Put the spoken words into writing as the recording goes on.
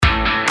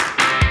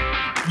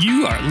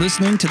You are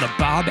listening to the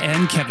Bob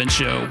and Kevin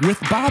Show with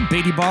Bob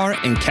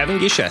Beattybar and Kevin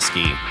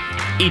Giescheski.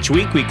 Each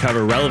week we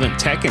cover relevant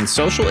tech and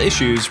social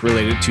issues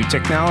related to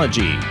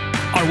technology.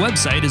 Our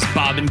website is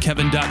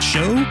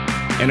bobandkevin.show.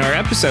 And our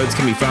episodes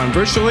can be found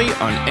virtually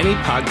on any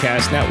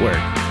podcast network.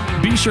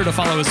 Be sure to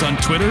follow us on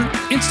Twitter,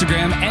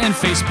 Instagram, and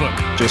Facebook.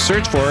 Just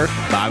search for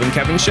Bob and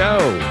Kevin Show.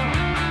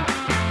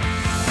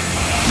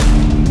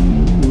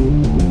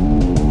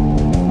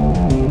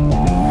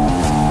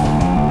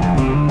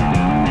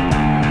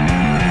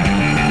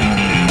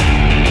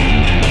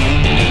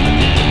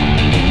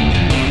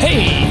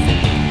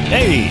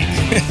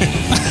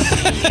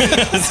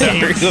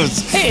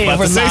 Hey,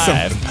 we're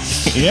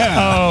live. Yeah.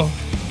 Oh,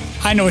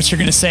 I know what you're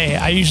going to say.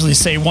 I usually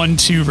say 1,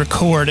 2,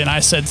 record, and I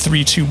said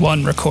 3, 2,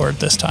 1, record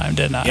this time,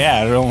 didn't I?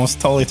 Yeah, it almost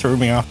totally threw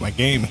me off my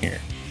game here.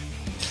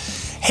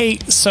 Hey,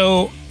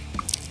 so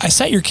I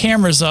set your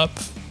cameras up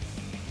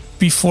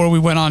before we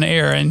went on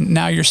air, and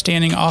now you're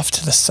standing off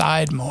to the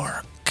side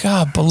more.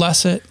 God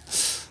bless it.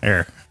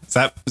 There. Is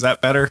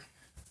that better?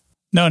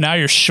 No, now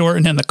you're short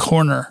and in the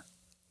corner.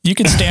 You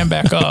can stand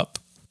back up.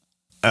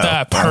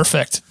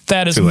 Perfect.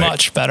 That is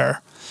much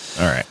better.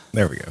 All right.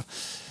 There we go.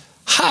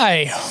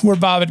 Hi, we're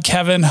Bob and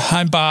Kevin.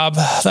 I'm Bob,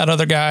 that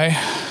other guy.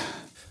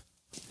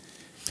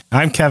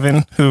 I'm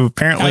Kevin, who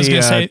apparently... I was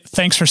going to say,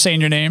 thanks for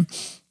saying your name.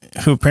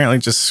 Who apparently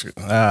just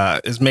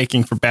is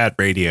making for bad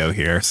radio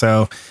here.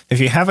 So if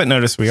you haven't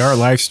noticed, we are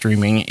live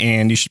streaming,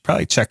 and you should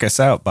probably check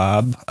us out,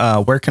 Bob.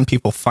 Where can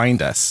people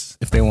find us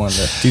if they want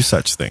to do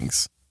such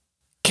things?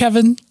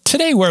 Kevin,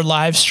 today we're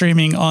live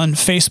streaming on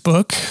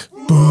Facebook.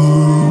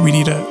 Boo. We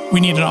need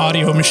an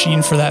audio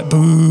machine for that.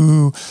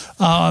 Boo.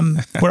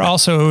 We're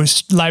also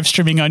live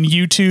streaming on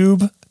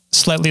YouTube.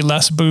 Slightly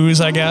less boos,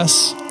 I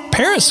guess.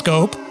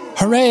 Periscope.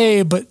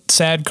 Hooray, but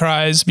sad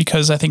cries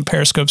because I think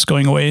Periscope's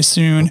going away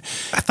soon.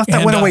 I thought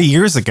that went away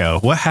years ago.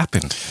 What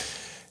happened?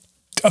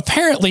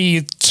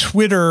 Apparently,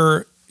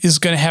 Twitter is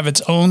going to have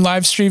its own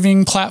live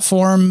streaming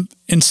platform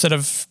instead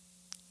of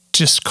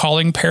just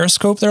calling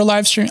Periscope their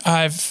live stream.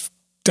 I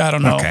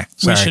don't know. Okay,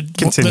 we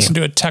should listen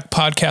to a tech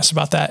podcast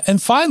about that.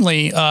 And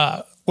finally,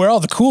 where all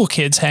the cool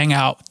kids hang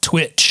out,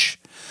 Twitch.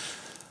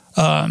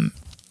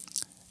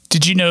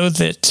 Did you know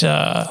that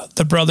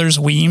the brothers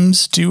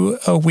Weems do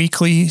a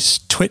weekly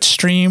Twitch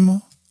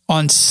stream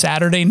on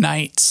Saturday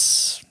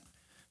nights?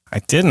 I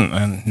didn't,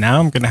 and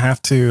now I'm going to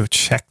have to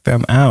check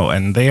them out.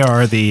 And they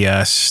are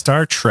the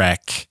Star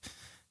Trek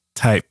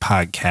type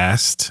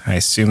podcast. I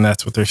assume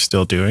that's what they're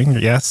still doing.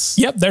 Yes.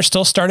 Yep, they're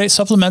still Stardate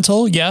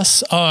Supplemental.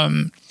 Yes.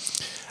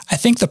 I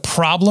think the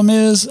problem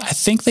is, I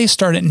think they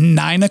start at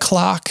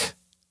 9:00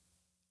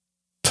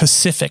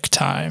 Pacific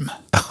time.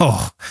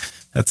 Oh,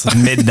 that's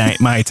midnight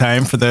my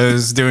time for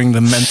those doing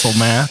the mental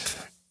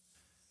math.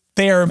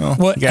 They are at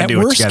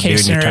worst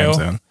case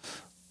scenario.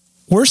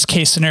 Worst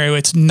case scenario,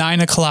 it's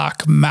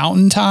 9:00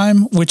 Mountain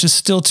Time, which is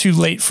still too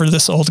late for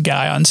this old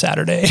guy on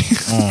Saturday.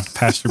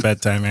 Past your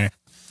bedtime, eh?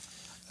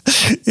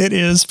 It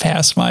is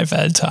past my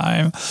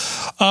bedtime.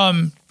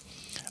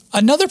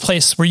 Another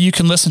place where you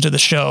can listen to the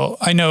show.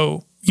 I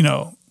know,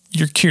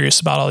 you're curious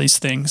about all these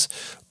things,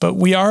 but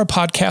we are a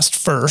podcast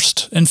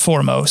first and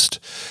foremost,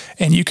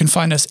 and you can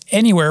find us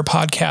anywhere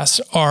podcasts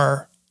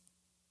are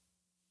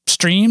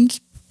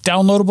streamed,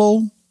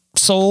 downloadable,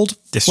 sold.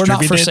 We're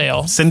not for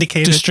sale.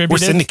 Syndicated.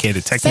 Distributed. We're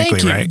syndicated, technically,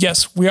 Thank you. right?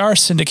 Yes, we are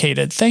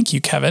syndicated. Thank you,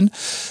 Kevin.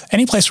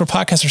 Any place where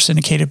podcasts are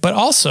syndicated, but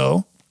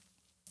also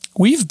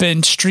we've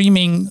been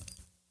streaming,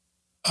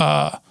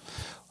 what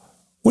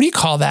do you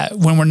call that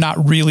when we're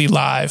not really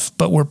live,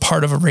 but we're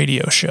part of a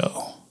radio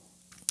show?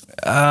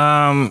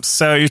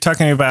 So you're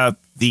talking about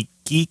the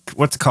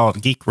what's it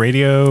called? Geek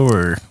Radio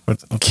or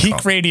what's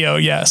Geek Radio,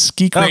 yes.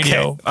 Geek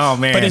Radio. Oh,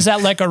 man. But is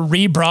that like a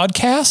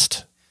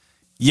rebroadcast?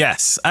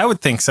 Yes, I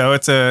would think so.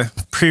 It's a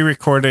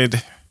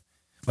pre-recorded,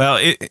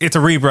 it's a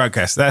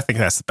rebroadcast. I think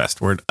that's the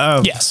best word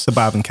of the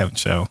Bob and Kevin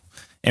Show.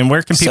 And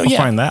where can people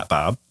find that,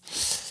 Bob?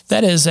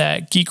 That is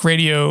at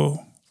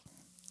geekradio.com.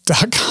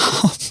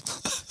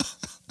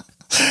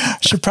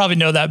 Should probably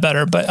know that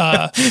better, but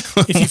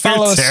if you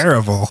follow us,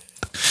 terrible.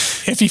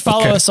 If you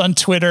follow us on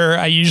Twitter,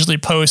 I usually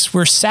post.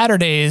 We're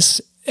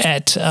Saturdays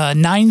at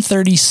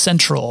 9:30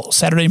 Central,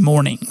 Saturday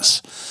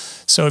mornings.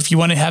 So if you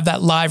want to have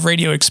that live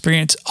radio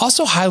experience,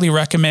 also highly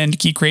recommend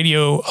Geek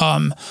Radio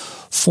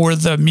for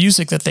the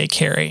music that they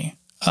carry.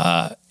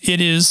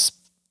 It is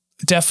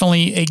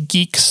definitely a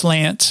geek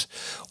slant.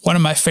 One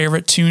of my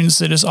favorite tunes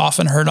that is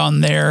often heard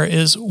on there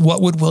is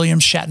 "What Would William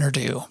Shatner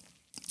Do?"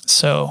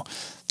 So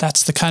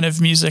that's the kind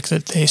of music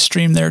that they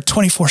stream there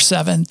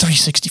 24/7,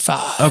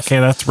 365. Okay,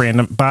 that's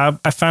random. Bob,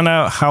 I found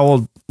out how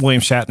old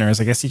William Shatner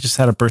is. I guess he just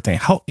had a birthday.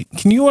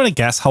 Can you want to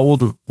guess how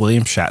old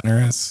William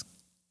Shatner is?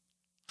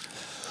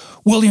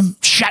 William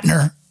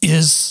Shatner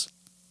is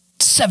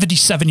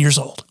 77 years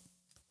old.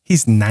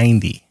 He's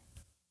 90.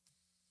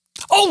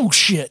 Oh,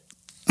 shit.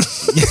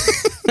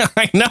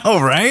 I know,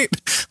 right?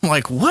 I'm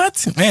like,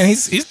 what? Man,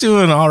 he's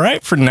doing all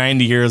right for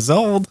 90 years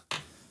old.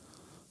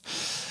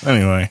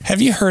 Anyway,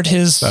 have you heard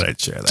his? Thought I'd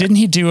share that. Didn't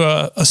he do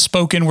a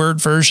spoken word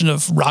version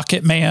of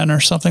Rocket Man or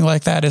something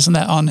like that? Isn't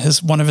that on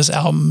one of his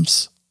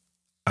albums?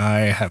 I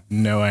have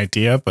no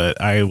idea, but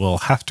I will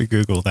have to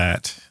Google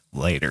that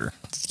later.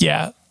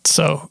 Yeah.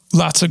 So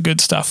lots of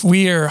good stuff.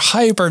 We are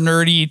hyper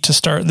nerdy to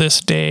start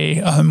this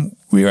day.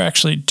 We were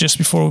actually just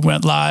before we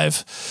went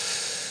live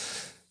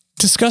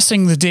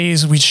discussing the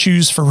days we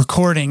choose for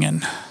recording,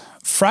 and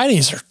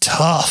Fridays are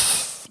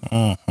tough.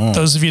 Mm-hmm.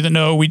 Those of you that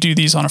know, we do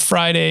these on a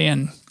Friday,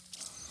 and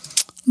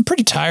I'm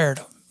pretty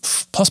tired.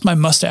 Plus my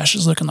mustache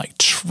is looking like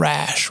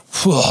trash.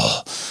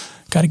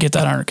 Got to get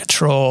that under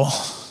control.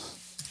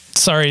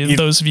 Sorry,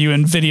 those of you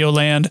in video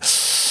land.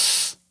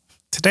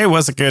 Today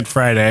was a good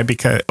Friday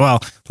because,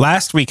 well,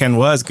 last weekend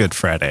was Good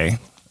Friday.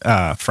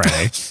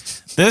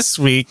 This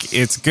week,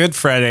 it's Good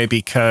Friday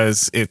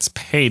because it's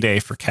payday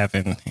for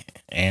Kevin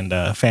and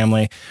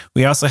family.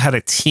 We also had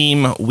a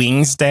Team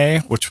Wings Day,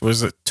 which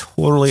was a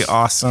totally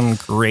awesome,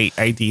 great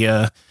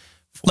idea.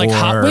 Like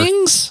hot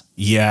wings?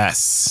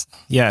 Yes.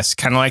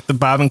 Kind of like the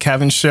Bob and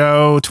Kevin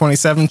Show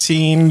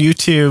 2017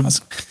 YouTube. I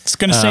was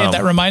going to say,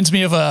 that reminds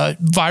me of a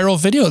viral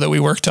video that we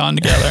worked on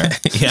together.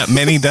 Yeah,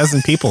 many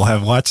dozen people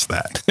have watched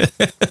that.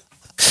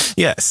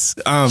 Yes.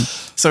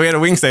 So we had a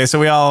Wings Day. So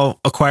we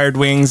all acquired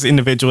wings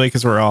individually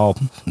because we're all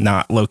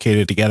not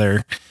located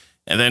together.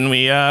 And then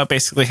we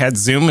basically had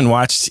Zoom and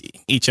watched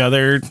each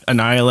other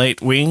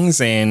annihilate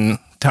wings and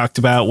talked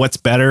about what's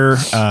better,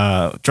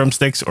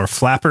 drumsticks or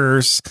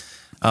flappers,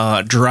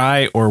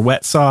 dry or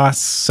wet sauce.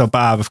 So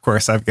Bob, of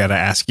course, I've got to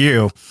ask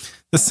you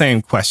the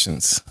same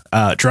questions.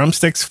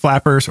 Drumsticks,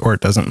 flappers, or it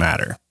doesn't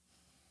matter?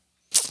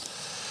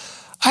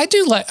 I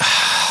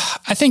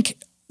think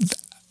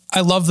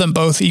I love them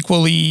both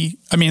equally.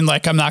 I mean,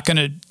 like, I'm not going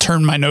to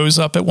turn my nose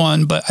up at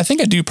one, but I think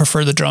I do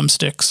prefer the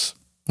drumsticks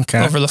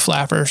over the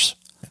flappers.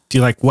 Do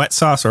you like wet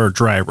sauce or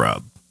dry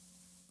rub?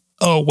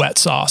 Oh, wet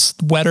sauce.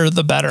 Wetter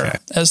the better,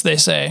 as they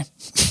say.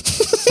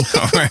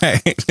 All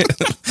right.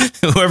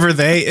 Whoever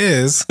they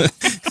is,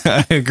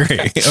 I agree.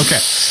 Okay.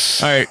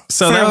 All right.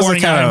 So Fair that was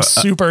warning, kind I'm of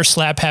super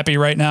slap happy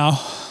right now.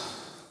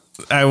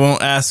 I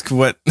won't ask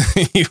what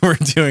you were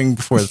doing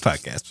before the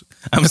podcast.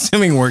 I'm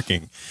assuming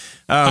working.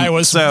 I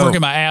was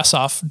working my ass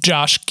off.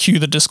 Josh, cue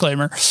the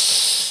disclaimer.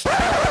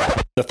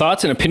 The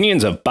thoughts and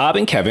opinions of Bob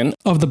and Kevin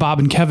Of the Bob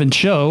and Kevin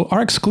Show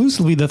are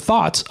exclusively the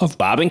thoughts of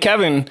Bob and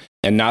Kevin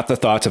and not the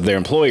thoughts of their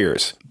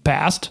employers.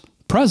 past,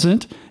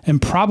 present,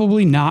 and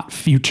probably not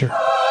future.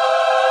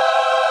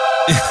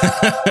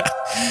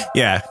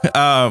 Yeah.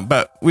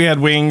 But we had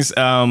wings.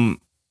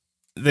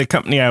 The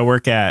company I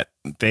work at,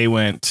 they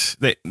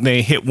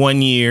hit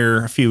 1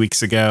 year a few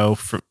weeks ago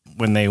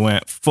when they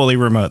went fully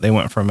remote. They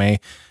went from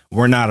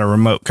we're not a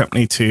remote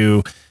company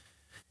to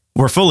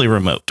we're fully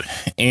remote.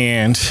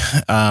 And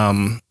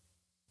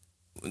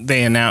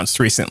they announced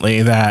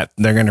recently that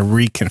they're going to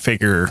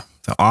reconfigure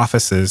the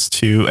offices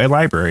to a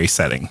library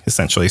setting,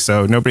 essentially.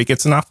 So nobody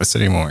gets an office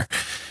anymore.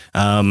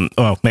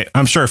 Well,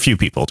 I'm sure a few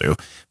people do,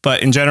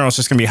 but in general, it's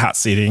just going to be hot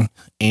seating.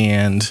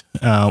 And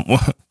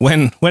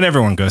when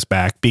everyone goes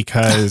back,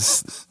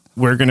 because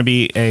we're going to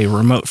be a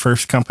remote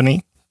first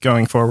company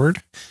going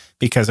forward,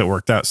 because it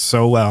worked out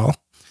so well.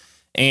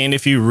 And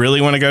if you really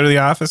want to go to the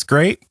office,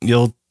 great.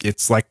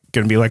 It's like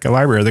going to be like a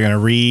library. They're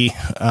going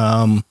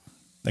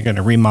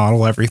to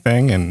remodel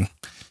everything, and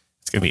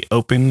it's going to be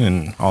open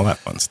and all that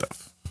fun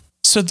stuff.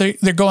 So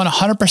they're going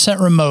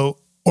 100% remote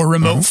or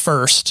remote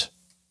first.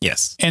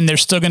 Yes. And they're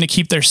still going to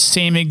keep their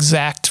same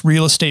exact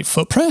real estate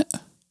footprint?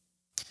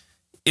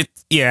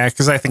 Yeah,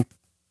 because I think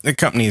the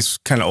company's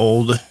kind of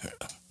old.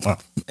 Well,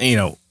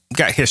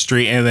 got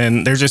history, and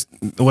then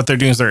what they're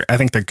doing is I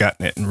think they're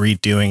gutting it and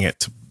redoing it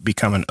to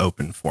become an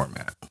open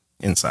format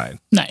inside.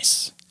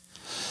 Nice.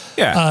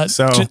 Yeah.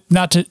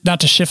 Not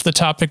to shift the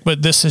topic,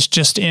 but this is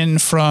just in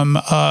from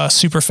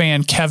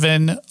superfan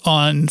Kevin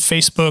on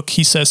Facebook.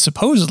 He says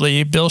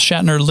supposedly Bill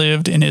Shatner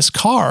lived in his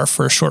car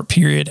for a short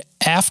period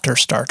after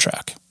Star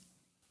Trek.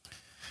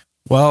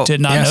 Well, did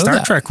not know Star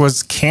that. Trek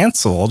was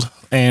canceled,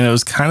 and it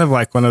was kind of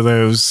like one of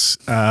those,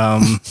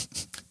 fan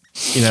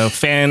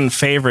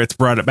favorites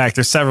brought it back.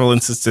 There's several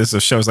instances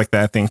of shows like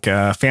that. I think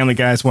Family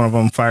Guy is one of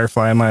them.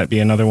 Firefly might be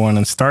another one,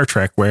 and Star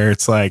Trek, where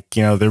it's like,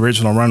 the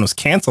original run was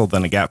canceled,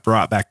 then it got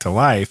brought back to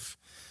life.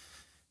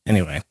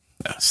 Anyway,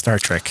 Star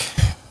Trek.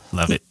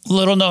 Love it.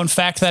 Little known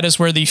fact, that is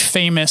where the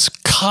famous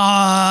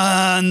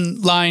Khan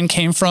line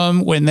came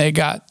from when they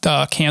got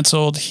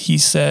canceled. He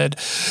said,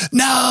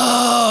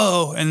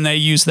 "No!" And they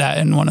used that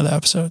in one of the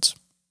episodes.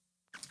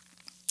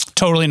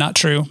 Totally not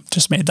true.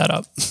 Just made that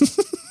up.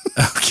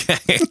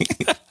 Okay.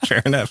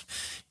 Fair enough.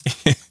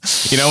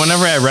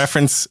 Whenever I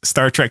reference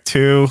Star Trek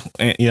 2,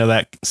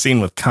 that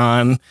scene with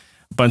Khan,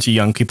 a bunch of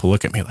young people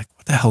look at me like,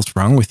 what the hell's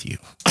wrong with you?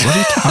 What are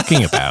you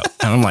talking about?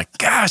 And I'm like,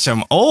 gosh,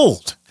 I'm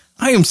old.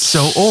 I am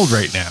so old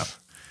right now.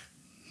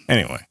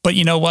 Anyway. But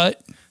you know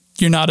what?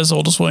 You're not as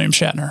old as William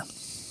Shatner.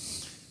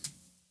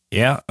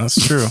 Yeah,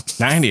 that's true.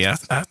 90.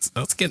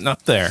 That's getting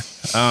up there.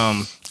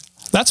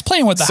 That's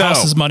playing with the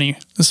house's money,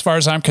 as far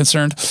as I'm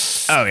concerned.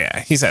 Oh,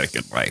 yeah. He's had a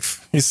good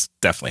life. He's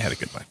definitely had a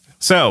good life.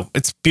 So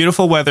it's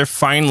beautiful weather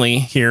finally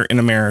here in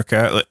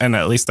America, and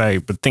at least I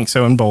would think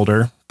so in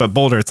Boulder. But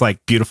Boulder, it's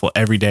like beautiful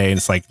every day, and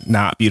it's like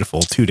not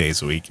beautiful 2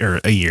 days a week or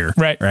a year.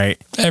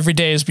 Right. Every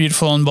day is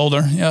beautiful in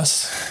Boulder. Yes.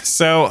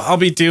 So I'll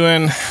be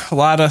doing a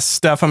lot of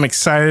stuff. I'm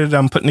excited.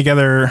 I'm putting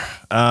together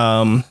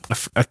a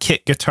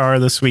kit guitar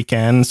this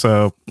weekend.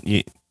 So,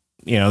 you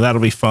know, that'll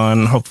be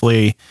fun.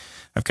 Hopefully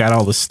I've got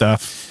all the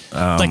stuff.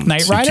 Like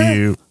Knight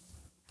Rider?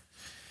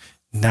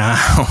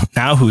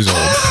 Now who's old?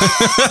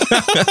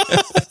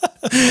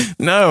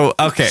 No.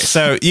 Okay.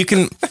 So you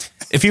can,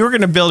 if you were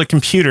going to build a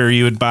computer,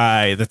 you would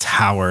buy the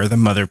tower, the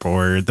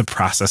motherboard, the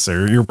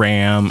processor, your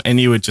RAM, and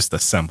you would just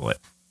assemble it.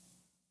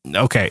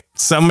 Okay.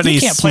 Somebody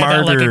you can't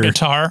smarter. play that like a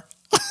guitar.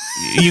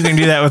 You can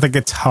do that with a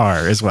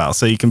guitar as well.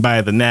 So you can buy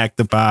the neck,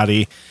 the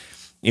body,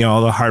 you know,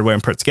 all the hardware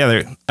and put it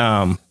together.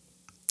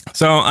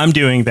 So I'm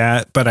doing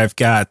that, but I've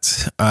got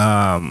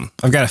to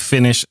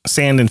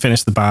sand and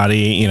finish the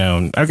body, you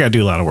know, I've got to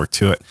do a lot of work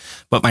to it.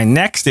 But my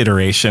next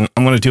iteration,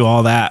 I'm going to do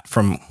all that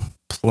from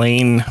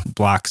plain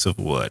blocks of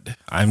wood.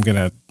 I'm going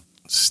to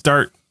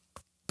start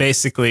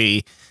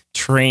basically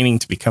training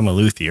to become a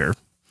luthier.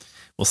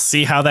 We'll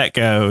see how that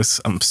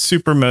goes. I'm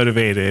super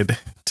motivated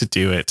to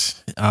do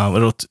it.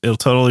 It'll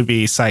totally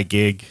be side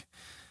gig.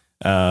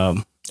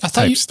 I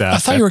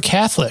thought you were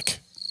Catholic.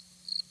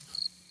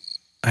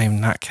 I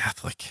am not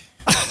Catholic.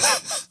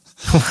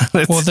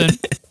 Well, then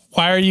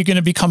why are you going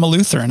to become a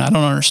Lutheran? I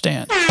don't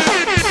understand.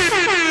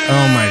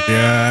 Oh my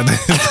God.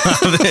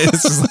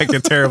 This is like a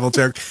terrible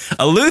joke.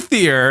 A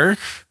luthier,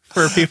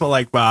 for people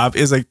like Bob,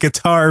 is a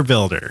guitar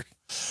builder.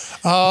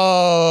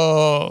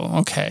 Oh,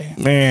 okay.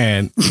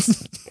 Man.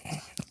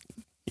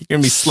 You're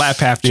going to be slap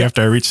happy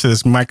after I reach to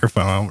this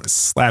microphone. I'm going to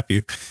slap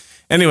you.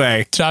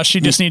 Anyway. Josh,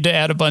 you just need to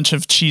add a bunch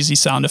of cheesy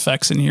sound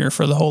effects in here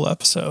for the whole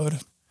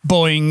episode.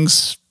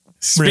 Boings.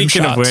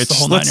 Speaking of which,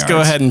 let's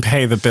go ahead and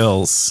pay the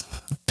bills.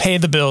 Pay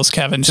the bills,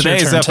 Kevin.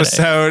 Today's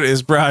episode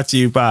is brought to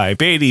you by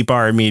Beatty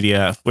Bar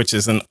Media, which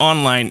is an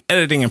online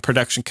editing and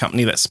production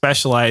company that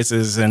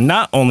specializes in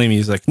not only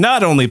music,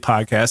 not only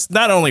podcasts,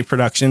 not only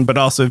production, but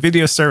also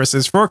video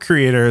services for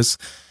creators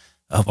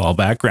of all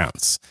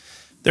backgrounds.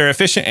 Their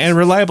efficient and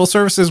reliable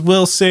services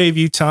will save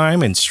you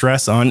time and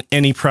stress on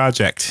any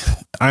project.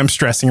 I'm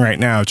stressing right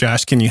now.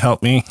 Josh, can you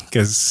help me?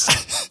 Because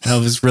that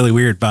was really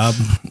weird, Bob.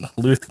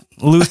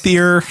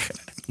 Luthier.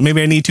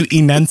 Maybe I need to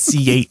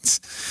enunciate.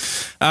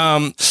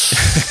 Why?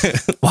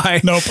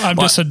 Nope, I'm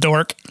just a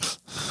dork.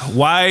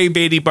 Why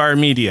Beatty Bar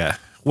Media?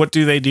 What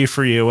do they do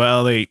for you?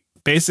 Well, they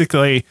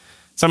basically,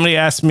 somebody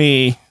asked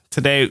me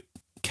today,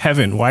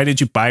 Kevin, why did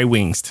you buy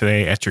wings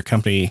today at your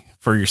company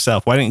for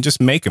yourself? Why didn't you just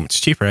make them?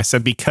 It's cheaper. I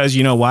said, because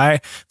you know why?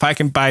 If I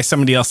can buy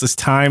somebody else's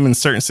time in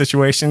certain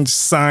situations,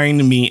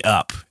 sign me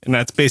up. And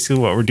that's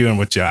basically what we're doing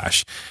with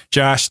Josh.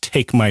 Josh,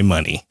 take my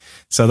money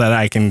so that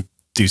I can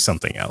do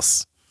something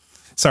else.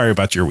 Sorry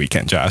about your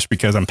weekend, Josh,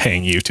 because I'm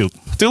paying you to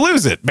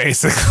lose it,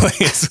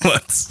 basically, is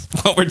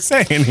what we're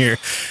saying here.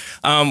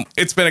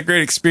 It's been a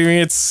great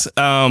experience.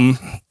 You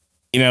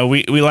know,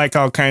 we like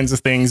all kinds of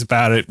things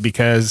about it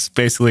because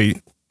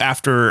basically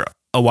after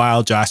a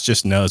while, Josh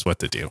just knows what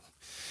to do.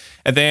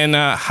 And then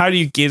how do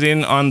you get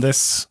in on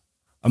this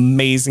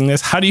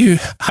amazingness? How do you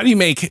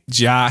make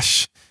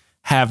Josh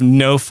have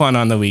no fun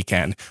on the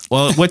weekend?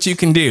 Well, what you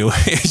can do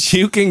is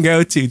you can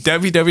go to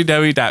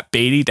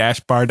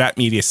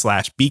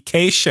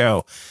www.beatty-bar.media/BK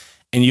show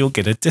and you'll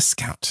get a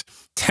discount,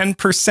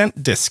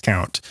 10%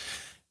 discount.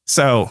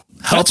 So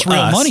that's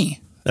real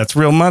money. That's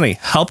real money.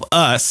 Help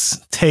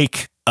us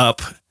take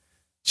up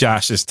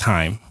Josh's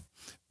time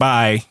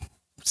by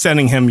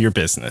sending him your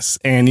business.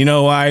 And you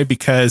know why?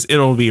 Because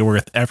it'll be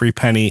worth every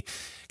penny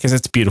because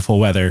it's beautiful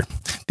weather.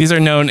 These are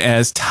known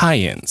as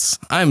tie-ins.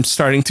 I'm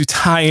starting to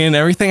tie in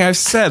everything I've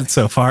said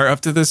so far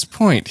up to this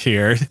point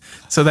here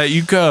so that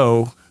you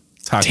go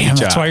talk to Josh.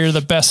 That's why you're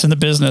the best in the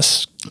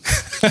business.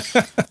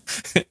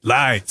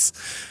 Lies.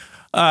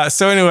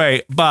 So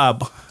anyway,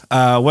 Bob,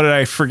 what did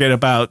I forget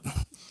about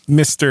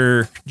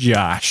Mr.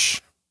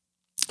 Josh?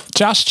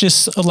 Josh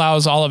just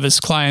allows all of his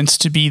clients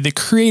to be the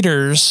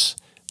creators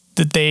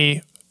that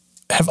they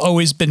have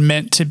always been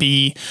meant to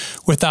be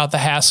without the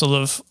hassle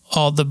of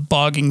all the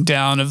bogging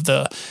down of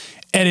the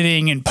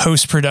editing and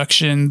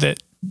post-production that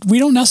we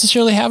don't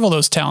necessarily have all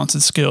those talents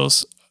and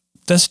skills.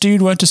 This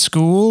dude went to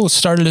school,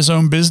 started his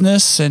own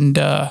business, and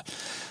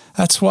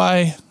that's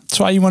why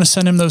you want to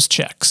send him those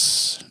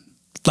checks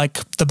like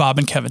the Bob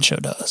and Kevin show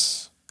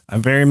does. I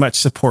very much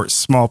support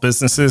small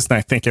businesses, and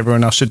I think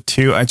everyone else should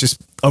too.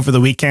 Over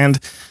the weekend,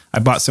 I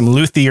bought some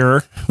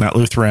luthier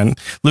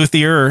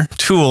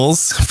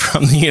tools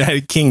from the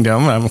United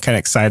Kingdom. I'm kind of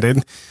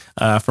excited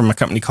from a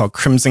company called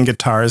Crimson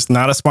Guitars.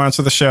 Not a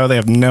sponsor of the show. They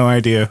have no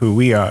idea who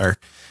we are.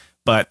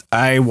 But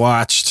I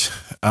watched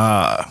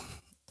a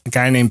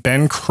guy named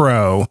Ben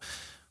Crow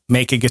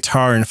make a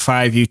guitar in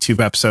 5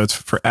 YouTube episodes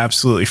for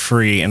absolutely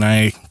free, and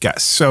I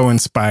got so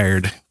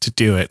inspired to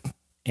do it.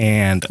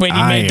 And wait,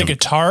 you made the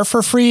guitar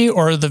for free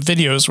or the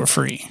videos were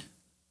free?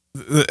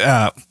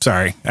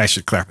 Sorry, I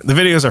should clarify. The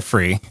videos are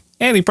free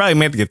And he probably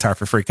made the guitar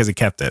for free because he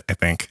kept it, I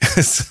think.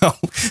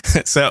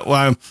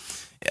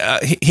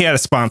 He had a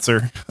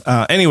sponsor.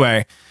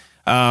 Anyway,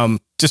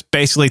 just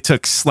basically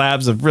took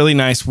slabs of really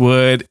nice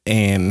wood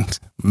and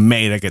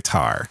made a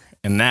guitar.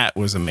 And that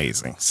was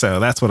amazing. So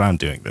that's what I'm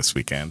doing this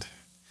weekend.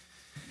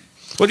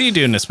 What are you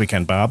doing this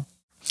weekend, Bob?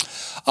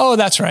 Oh,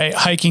 that's right.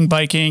 Hiking,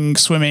 biking,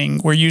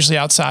 swimming. We're usually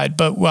outside,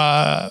 but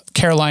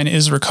Caroline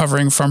is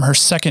recovering from her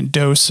second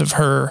dose of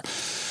her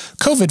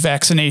COVID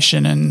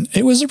vaccination, and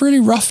it was a pretty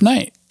rough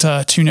night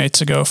 2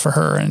 nights ago for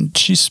her, and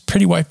she's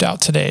pretty wiped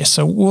out today.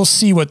 So we'll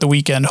see what the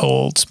weekend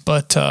holds,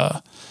 but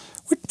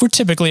we're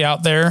typically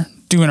out there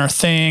doing our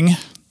thing.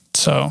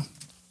 So,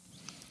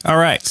 all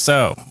right.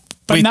 So,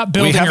 but not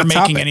building or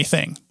making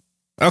anything.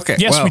 Okay.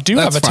 Yes, well, we do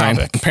have a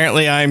topic.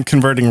 Apparently, I'm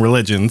converting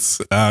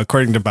religions,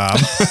 according to Bob.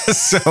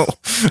 So,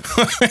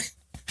 or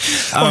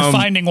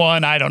finding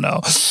one. I don't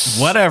know.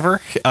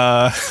 Whatever.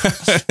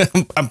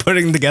 I'm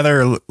putting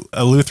together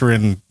a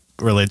Lutheran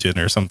religion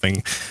or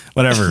something.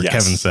 Whatever yes.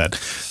 Kevin said.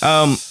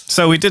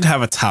 So we did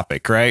have a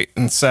topic, right?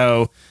 And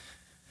so,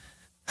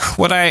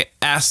 what I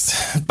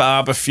asked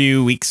Bob a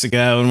few weeks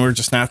ago, and we're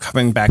just now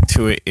coming back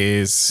to it,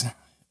 is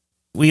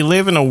we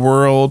live in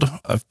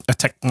a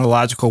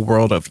technological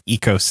world of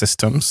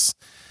ecosystems.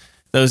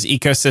 Those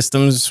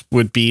ecosystems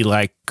would be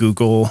like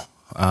Google,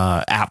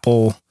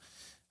 Apple.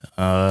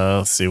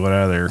 Let's see, what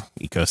other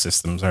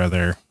ecosystems are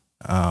there?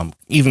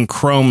 Even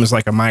Chrome is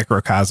like a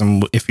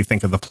microcosm. If you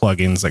think of the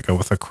plugins that go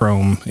with a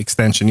Chrome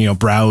extension,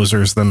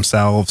 browsers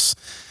themselves.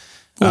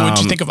 Well, would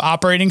you think of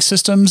operating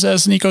systems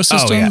as an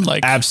ecosystem? Oh, yeah,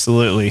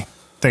 absolutely.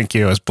 Thank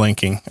you. I was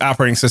blinking.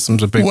 Operating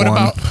system's a big one.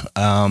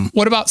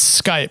 What about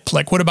Skype?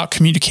 Like, what about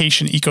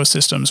communication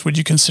ecosystems? Would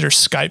you consider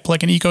Skype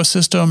like an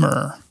ecosystem,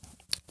 or?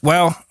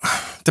 Well,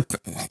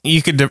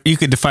 you could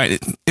define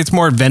it. It's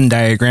more Venn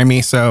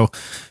diagrammy. So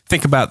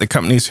think about the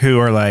companies who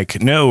are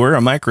like, no, we're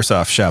a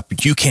Microsoft shop.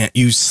 You can't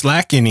use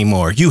Slack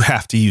anymore. You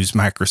have to use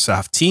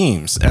Microsoft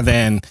Teams. And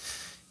then,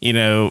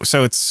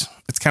 so it's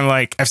kind of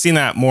like, I've seen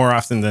that more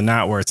often than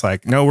not, where it's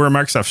like, no, we're a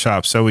Microsoft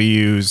shop, so we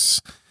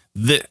use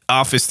the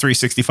Office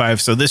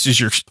 365. So this is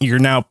your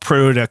now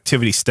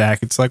productivity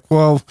stack. It's like,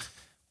 well,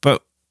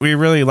 but we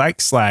really like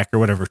Slack or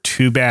whatever.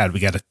 Too bad we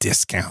got a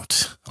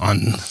discount on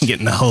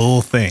getting the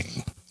whole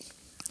thing.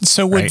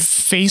 So would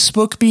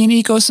Facebook be an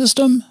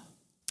ecosystem?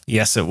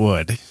 Yes, it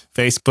would.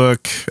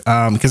 Facebook,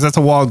 because that's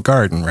a walled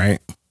garden, right?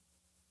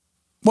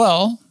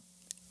 Well,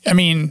 I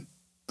mean,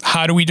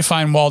 how do we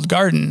define walled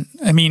garden?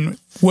 I mean,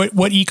 what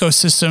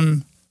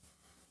ecosystem?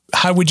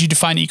 How would you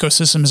define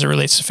ecosystem as it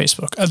relates to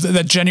Facebook?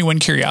 That genuine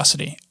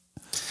curiosity.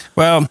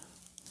 Well,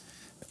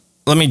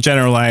 let me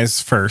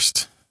generalize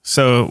first.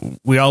 So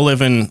we all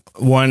live in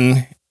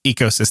one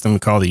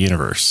ecosystem called the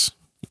universe.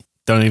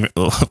 We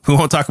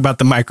won't talk about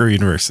the micro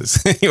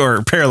universes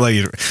or parallel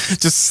universe.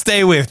 Just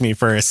stay with me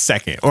for a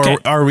second. Or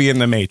Are we in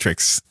the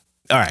Matrix?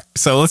 All right.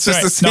 So let's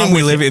just assume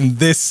we live in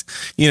this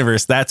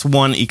universe. That's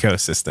one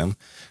ecosystem.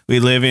 We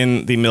live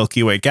in the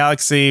Milky Way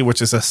galaxy,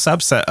 which is a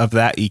subset of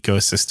that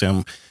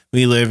ecosystem.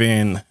 We live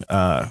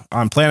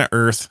on planet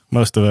Earth,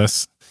 most of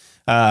us.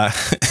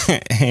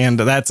 And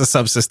that's a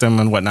subsystem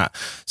and whatnot.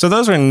 So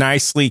those are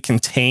nicely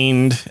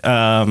contained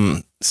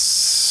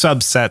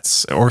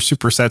subsets or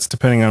supersets,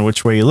 depending on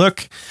which way you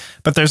look.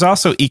 But there's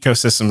also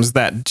ecosystems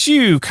that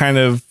do kind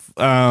of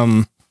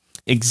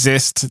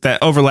exist,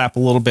 that overlap a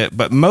little bit.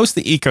 But most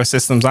of the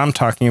ecosystems I'm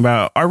talking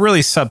about are really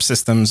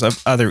subsystems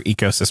of other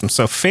ecosystems.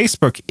 So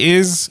Facebook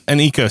is an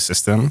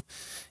ecosystem.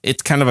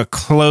 It's kind of a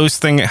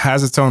closed thing. It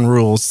has its own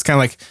rules. It's kind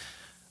of like,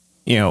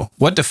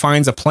 what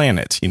defines a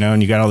planet,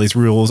 and you got all these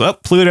rules. Oh,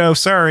 Pluto,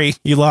 sorry,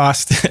 you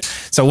lost.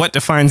 So what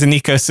defines an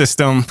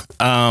ecosystem?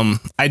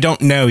 I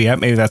don't know yet.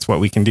 Maybe that's what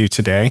we can do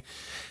today.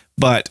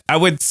 But I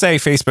would say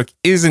Facebook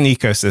is an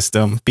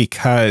ecosystem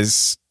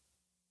because,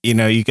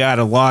 you got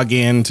to log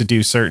in to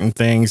do certain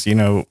things.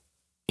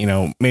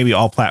 Maybe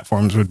all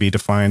platforms would be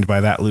defined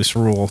by that loose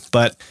rule.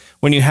 But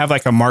when you have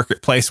like a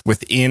marketplace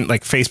within,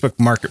 like Facebook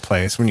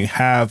Marketplace, when you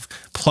have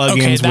plugins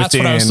within. Okay, that's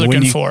what I was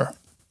looking for.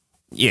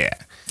 Yeah.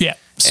 Yeah.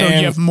 So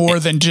you have more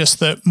than just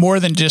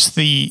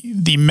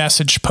the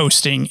message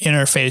posting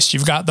interface.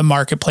 You've got the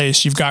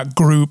marketplace, you've got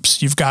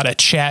groups, you've got a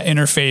chat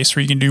interface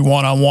where you can do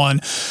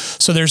one-on-one.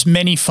 So there's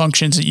many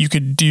functions that you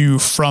could do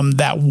from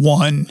that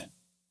one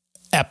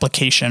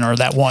application or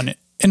that one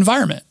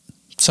environment.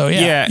 So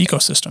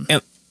ecosystem.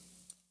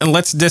 And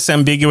let's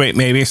disambiguate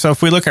maybe. So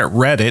if we look at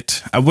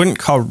Reddit, I wouldn't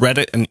call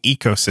Reddit an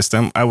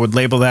ecosystem. I would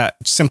label that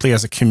simply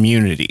as a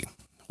community.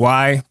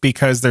 Why?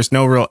 Because there's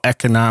no real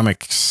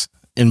economics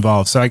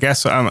involved. So I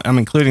guess I'm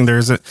including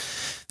there's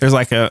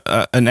like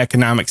an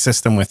economic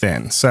system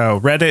within. So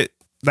Reddit,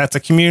 that's a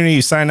community.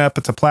 You sign up,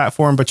 it's a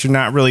platform, but you're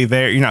not really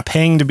there. You're not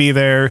paying to be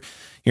there.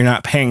 You're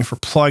not paying for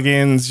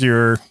plugins.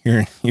 Your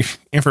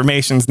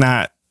information's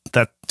not,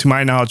 that to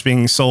my knowledge,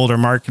 being sold or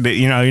marketed.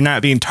 You're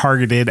not being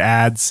targeted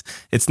ads.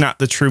 It's not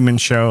the Truman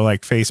Show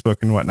like Facebook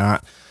and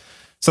whatnot.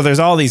 So there's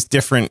all these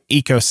different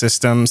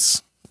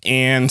ecosystems,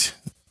 and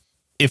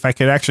if I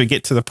could actually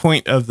get to the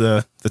point of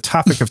the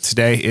topic of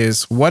today,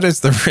 is what is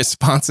the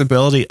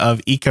responsibility of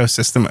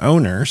ecosystem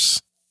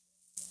owners,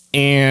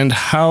 and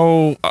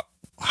how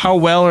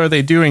well are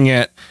they doing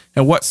it,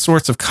 and what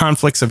sorts of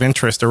conflicts of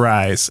interest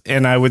arise?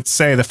 And I would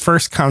say the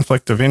first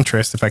conflict of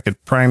interest, if I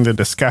could prime the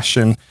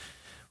discussion,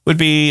 would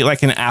be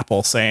like an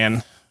Apple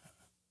saying,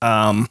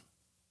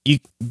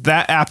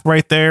 that app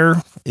right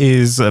there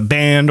is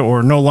banned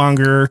or no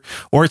longer,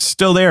 or it's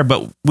still there,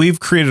 but we've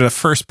created a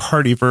first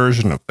party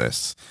version of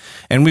this.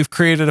 And we've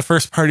created a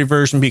first party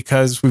version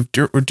because we're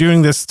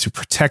doing this to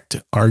protect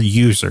our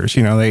users.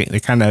 You know, they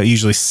kind of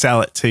usually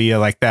sell it to you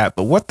like that.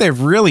 But what they've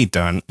really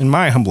done, in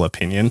my humble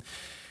opinion,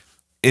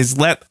 is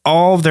let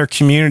all of their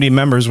community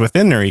members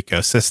within their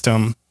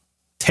ecosystem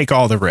take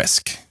all the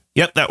risk.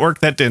 Yep, that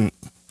worked, that didn't.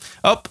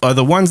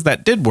 The ones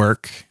that did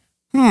work,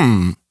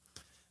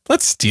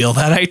 let's steal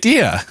that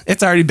idea.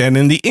 It's already been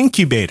in the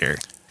incubator.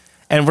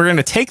 And we're going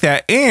to take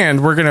that,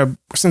 and we're going to,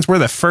 since we're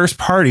the first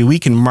party, we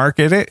can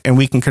market it and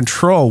we can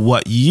control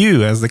what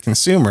you as the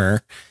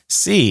consumer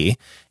see,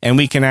 and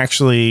we can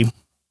actually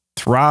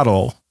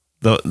throttle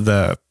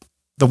the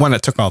one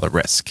that took all the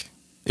risk.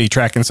 Are you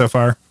tracking so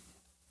far?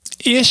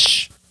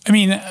 Ish. I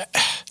mean,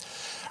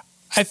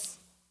 I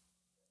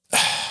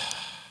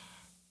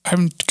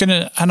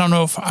don't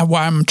know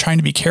why I'm trying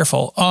to be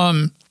careful.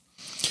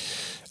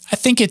 I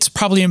think it's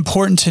probably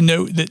important to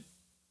note that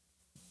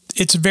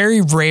it's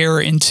very rare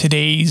in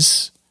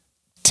today's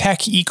tech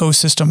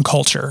ecosystem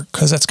culture,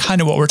 because that's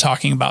kind of what we're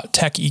talking about,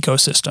 tech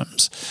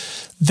ecosystems,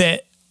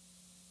 that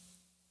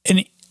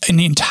an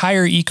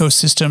entire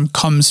ecosystem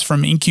comes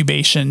from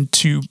incubation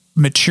to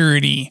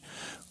maturity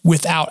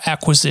without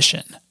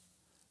acquisition.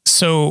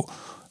 So,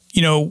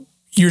 you know,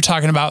 you're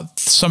talking about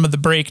some of the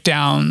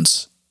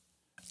breakdowns.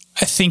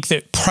 I think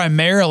that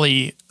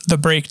primarily the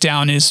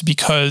breakdown is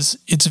because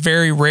it's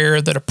very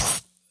rare that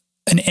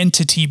an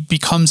entity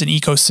becomes an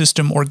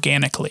ecosystem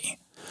organically.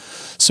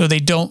 So they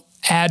don't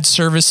add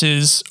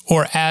services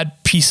or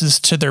add pieces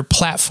to their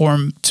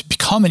platform to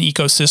become an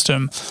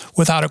ecosystem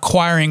without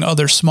acquiring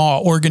other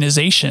small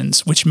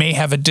organizations, which may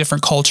have a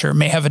different culture,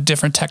 may have a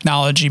different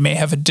technology, may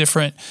have a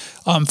different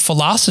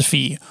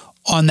philosophy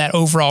on that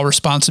overall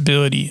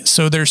responsibility.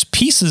 So there's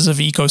pieces of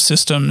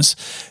ecosystems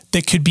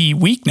that could be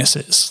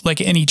weaknesses,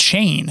 like any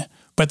chain,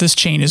 but this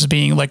chain is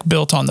being like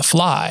built on the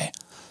fly.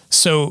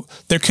 So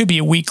there could be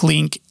a weak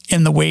link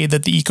in the way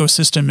that the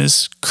ecosystem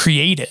is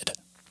created.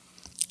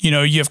 You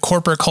know, you have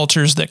corporate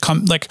cultures that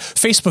come, like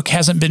Facebook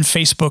hasn't been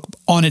Facebook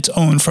on its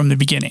own from the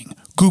beginning.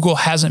 Google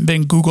hasn't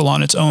been Google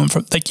on its own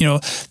from, like, you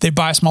know, they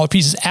buy smaller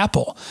pieces.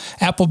 Apple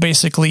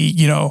basically,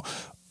 you know,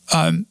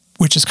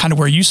 which is kind of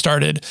where you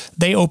started.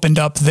 They opened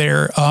up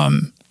their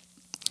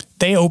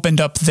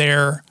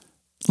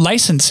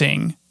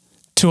licensing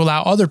to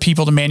allow other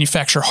people to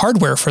manufacture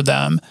hardware for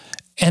them,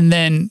 and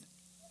then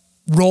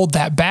rolled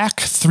that back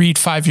 3 to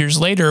 5 years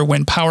later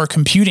when Power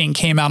Computing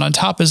came out on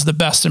top as the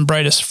best and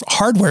brightest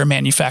hardware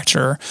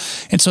manufacturer.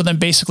 And so then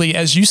basically,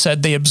 as you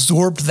said, they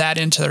absorbed that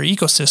into their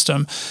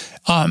ecosystem.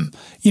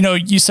 You know,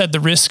 you said the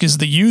risk is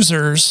the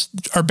users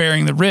are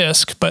bearing the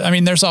risk, but I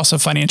mean, there's also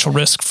financial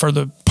risk for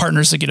the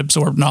partners that get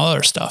absorbed and all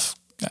other stuff.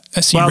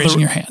 I see you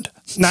raising your hand.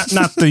 Not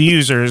the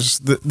users,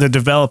 the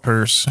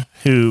developers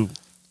who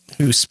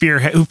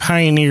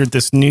pioneered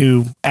this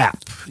new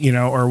app, you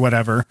know, or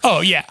whatever.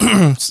 Oh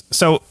yeah.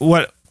 So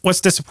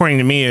what's disappointing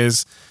to me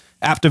is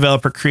app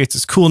developer creates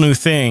this cool new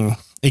thing.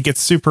 It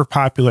gets super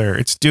popular.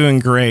 It's doing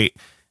great.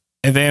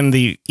 And then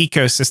the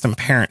ecosystem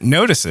parent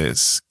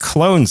notices,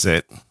 clones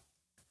it,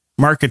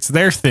 markets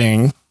their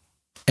thing,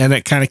 and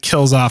it kind of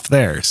kills off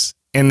theirs.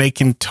 And they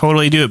can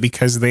totally do it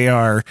because they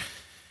are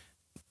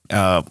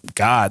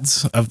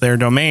gods of their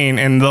domain,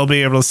 and they'll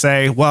be able to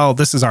say, well,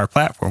 this is our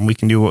platform, we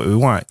can do what we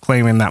want,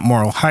 claiming that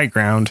moral high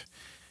ground.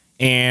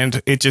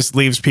 And it just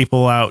leaves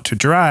people out to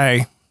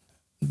dry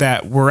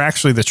that were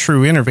actually the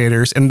true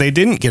innovators, and they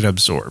didn't get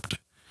absorbed.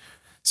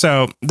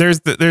 So there's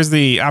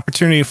the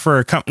opportunity for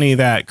a company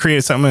that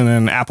created something and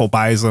then Apple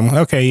buys them.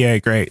 Okay, yeah,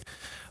 great.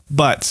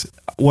 But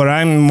what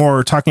I'm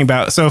more talking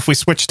about, so if we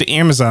switch to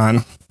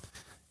Amazon,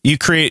 you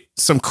create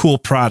some cool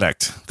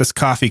product, this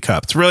coffee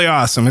cup. It's really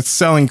awesome. It's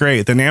selling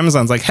great. Then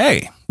Amazon's like,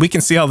 hey, we can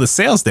see all the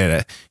sales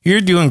data.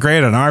 You're doing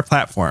great on our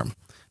platform,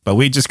 but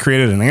we just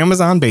created an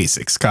Amazon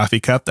Basics coffee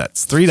cup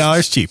that's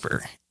 $3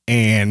 cheaper.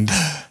 And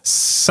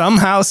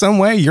somehow, some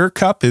way, your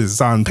cup is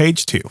on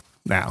page 2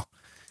 now,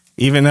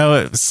 even though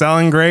it was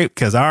selling great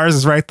because ours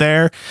is right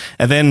there.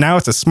 And then now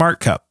it's a smart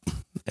cup.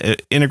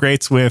 It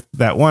integrates with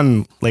that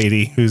one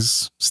lady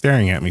who's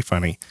staring at me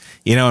funny,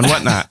 you know, and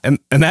whatnot. and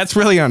that's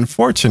really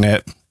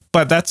unfortunate.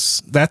 But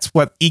that's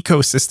what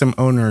ecosystem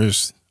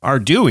owners are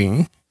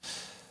doing,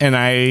 and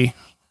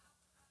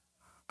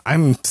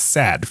I'm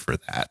sad for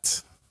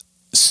that.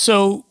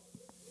 So,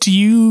 do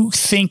you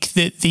think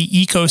that the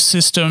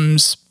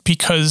ecosystems,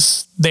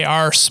 because they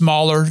are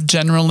smaller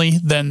generally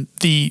than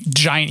the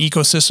giant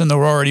ecosystem that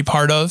we're already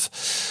part of,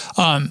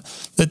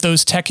 that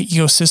those tech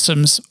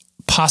ecosystems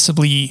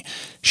possibly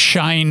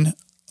shine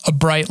a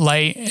bright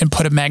light and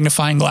put a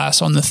magnifying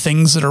glass on the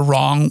things that are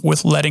wrong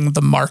with letting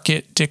the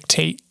market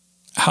dictate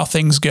how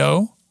things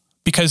go?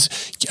 Because,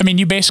 I mean,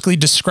 you basically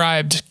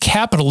described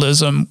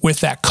capitalism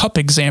with that cup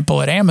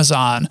example at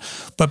Amazon,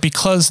 but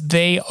because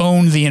they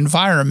own the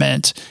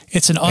environment,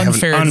 it's an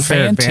unfair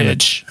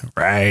advantage.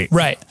 Right.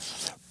 Right.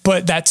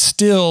 But that's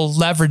still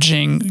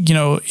leveraging,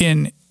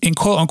 in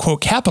quote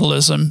unquote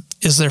capitalism.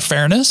 Is there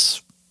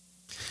fairness?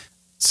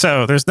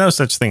 So there's no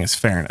such thing as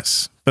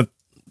fairness, but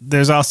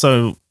there's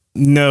also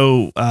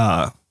no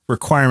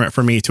requirement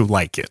for me to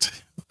like it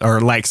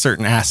or like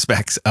certain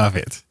aspects of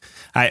it.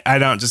 I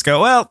don't just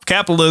go, well,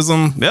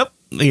 capitalism, yep.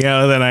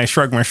 Then I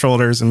shrug my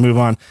shoulders and move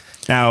on.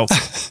 Now,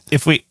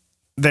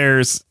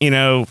 there's,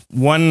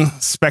 one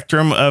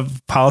spectrum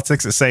of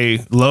politics that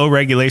say low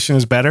regulation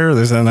is better.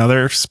 There's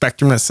another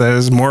spectrum that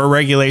says more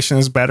regulation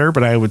is better,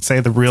 but I would say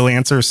the real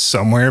answer is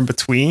somewhere in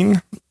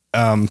between.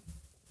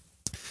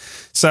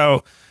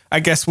 So I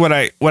guess what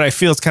I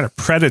feel is kind of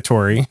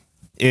predatory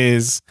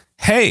is,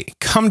 hey,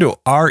 come to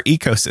our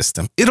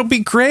ecosystem. It'll be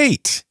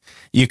great.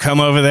 You come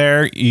over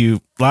there, a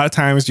lot of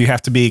times you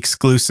have to be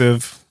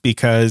exclusive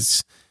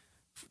because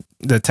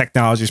the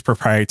technology is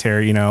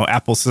proprietary.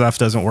 Apple stuff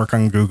doesn't work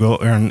on Google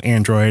or on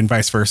Android and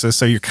vice versa.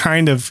 So you're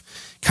kind of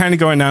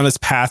going down this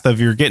path of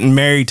you're getting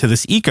married to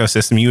this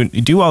ecosystem. You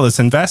do all this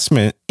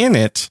investment in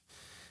it,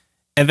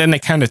 and then they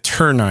kind of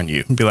turn on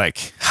you and be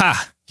like,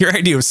 ha, your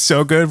idea was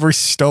so good, we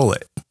stole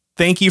it.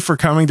 Thank you for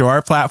coming to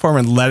our platform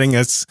and letting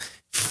us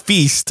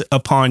feast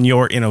upon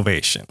your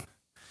innovation.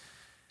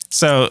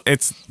 So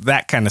it's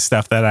that kind of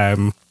stuff that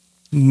I'm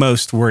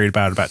most worried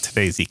about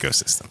today's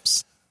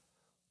ecosystems.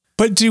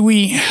 But do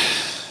we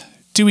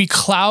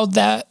cloud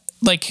that?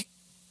 Like,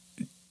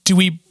 do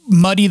we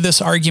muddy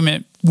this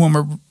argument when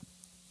we're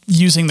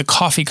using the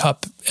coffee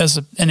cup as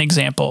an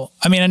example?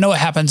 I mean, I know it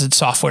happens in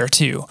software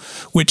too,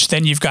 which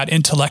then you've got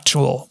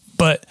intellectual,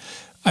 but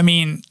I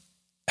mean,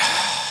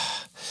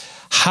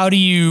 how do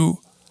you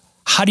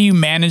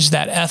manage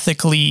that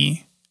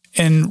ethically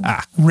and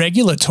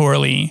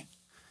regulatorily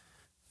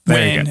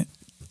when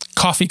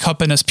coffee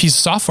cup and a piece of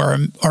software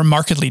are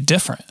markedly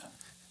different?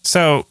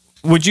 So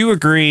would you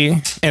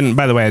agree? And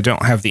by the way, I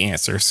don't have the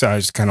answer, so I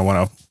just kind of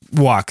want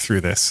to walk through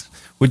this.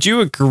 Would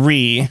you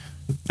agree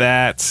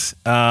that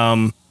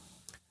the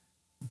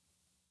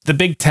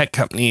big tech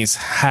companies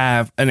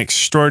have an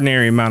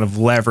extraordinary amount of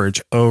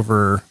leverage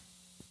over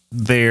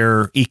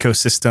their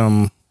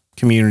ecosystem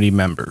community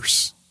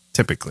members,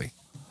 typically?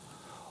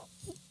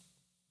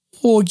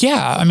 Well,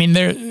 yeah. I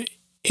mean,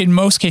 in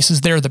most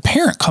cases, they're the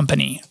parent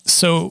company.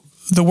 So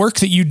the work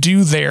that you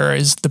do there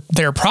is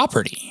their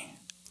property.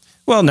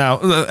 Well,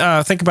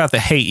 no, think about the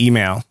Hey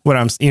email.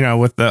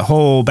 With the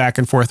whole back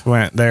and forth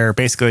went there,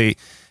 basically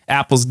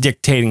Apple's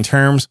dictating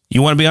terms.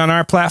 You want to be on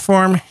our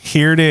platform?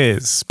 Here it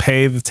is.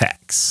 Pay the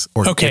tax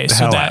or okay, get the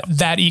so hell out.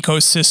 that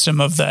ecosystem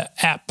of the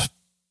app,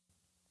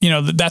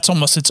 that's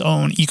almost its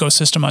own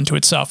ecosystem unto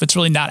itself. It's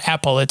really not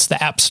Apple. It's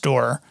the App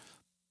Store.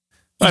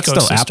 That's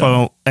still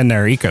Apple and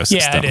their ecosystem.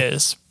 Yeah, it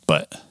is.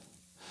 But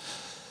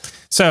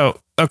so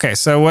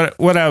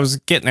what I was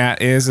getting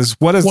at is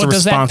what is the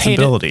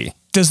responsibility?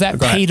 Does that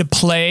pay to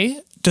play?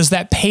 Does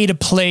that pay to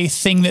play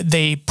thing that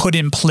they put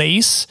in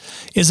place,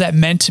 is that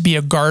meant to be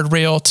a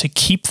guardrail to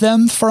keep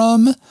them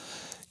from,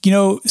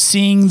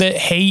 seeing that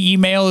Hey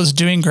Email is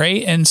doing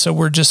great, and so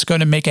we're just going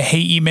to make a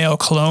Hey Email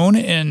clone?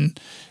 And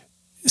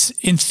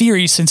in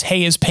theory, since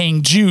Hey is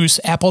paying juice,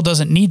 Apple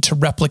doesn't need to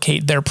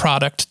replicate their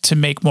product to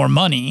make more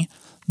money.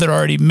 They're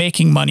already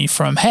making money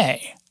from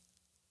Hey.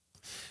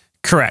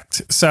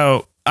 Correct.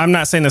 So I'm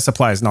not saying this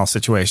applies in all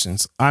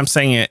situations. I'm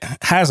saying it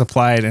has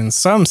applied in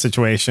some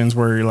situations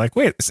where you're like,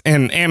 wait,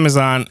 and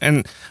Amazon,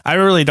 and I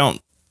really don't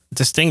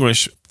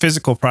distinguish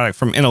physical product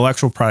from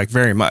intellectual product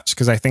very much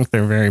because I think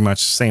they're very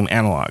much same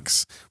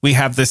analogs. We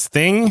have this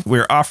thing,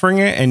 we're offering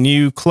it, and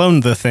you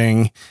cloned the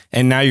thing,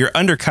 and now you're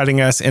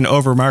undercutting us and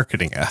over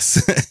marketing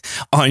us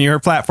on your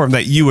platform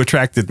that you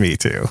attracted me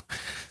to.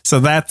 So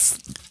that's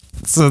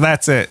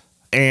it.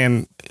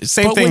 And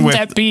same thing with...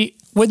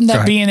 Wouldn't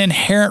that be an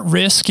inherent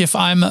risk if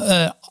I'm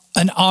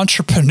an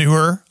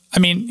entrepreneur? I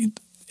mean,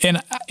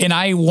 and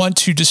I want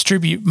to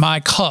distribute my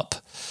cup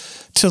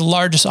to the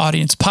largest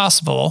audience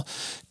possible.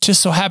 Just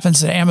so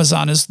happens that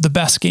Amazon is the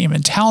best game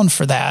in town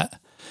for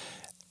that.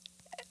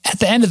 At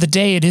the end of the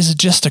day, it is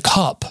just a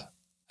cup.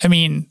 I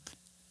mean,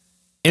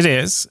 it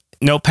is.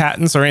 No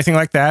patents or anything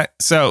like that.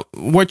 So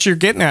what you're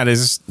getting at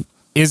is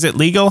it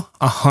legal?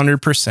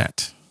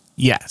 100%.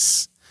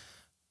 Yes.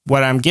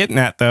 What I'm getting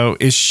at though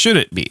is should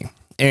it be?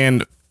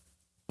 And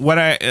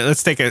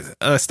let's take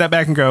a step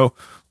back and go,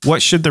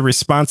 what should the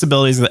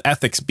responsibilities of the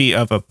ethics be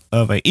of a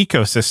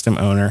ecosystem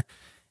owner?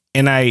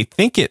 And I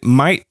think it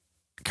might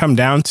come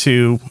down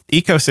to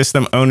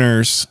ecosystem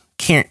owners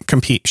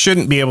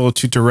shouldn't be able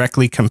to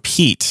directly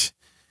compete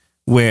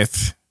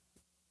with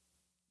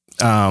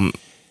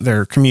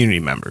their community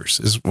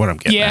members is what I'm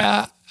getting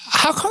at.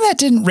 How come that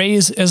didn't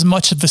raise as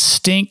much of a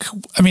stink?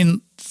 I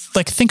mean,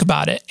 like, think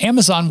about it.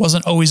 Amazon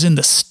wasn't always in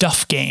the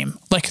stuff game.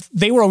 Like,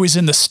 they were always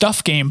in the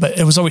stuff game, but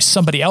it was always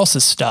somebody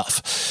else's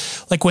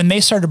stuff. Like, when they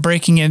started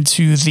breaking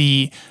into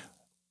the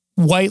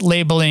white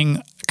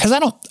labeling, because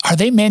are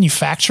they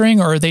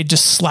manufacturing, or are they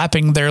just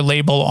slapping their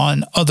label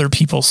on other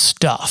people's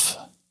stuff?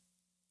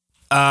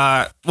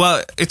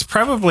 Well, it's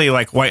probably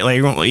like white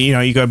label. You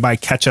know, you go buy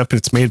ketchup,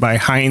 it's made by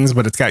Heinz,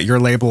 but it's got your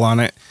label on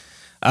it.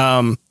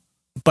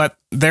 But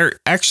there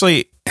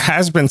actually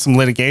has been some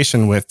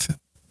litigation with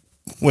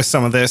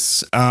some of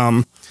this.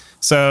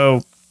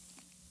 So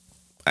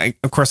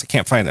of course I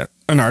can't find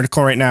an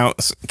article right now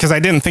because I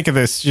didn't think of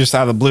this just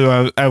out of the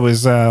blue. I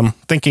was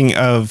thinking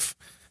of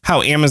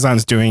how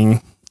Amazon's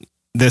doing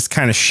this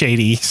kind of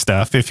shady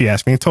stuff. If you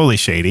ask me, totally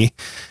shady.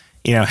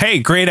 You know, hey,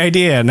 great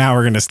idea. Now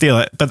we're going to steal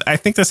it. But I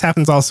think this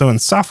happens also in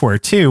software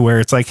too, where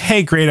it's like,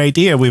 hey, great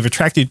idea. We've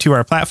attracted you to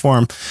our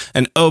platform.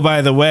 And oh,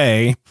 by the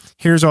way,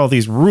 here's all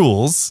these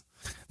rules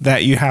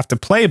that you have to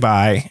play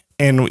by.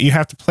 And you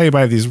have to play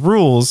by these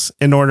rules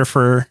in order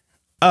for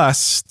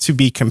us to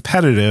be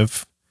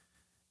competitive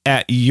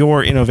at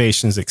your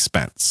innovation's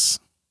expense,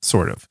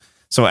 sort of.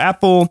 So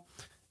Apple,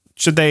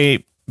 should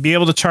they be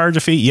able to charge a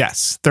fee?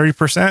 Yes.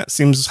 30%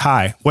 seems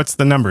high. What's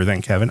the number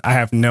then, Kevin? I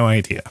have no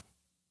idea.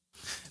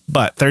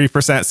 But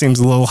 30% seems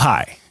a little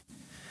high.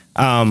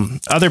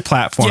 Other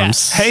platforms,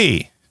 yes.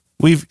 Hey,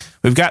 we've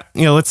got,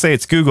 you know, let's say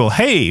it's Google.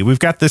 Hey, we've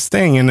got this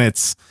thing and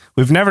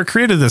we've never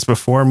created this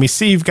before. And we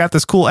see you've got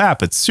this cool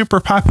app. It's super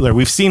popular.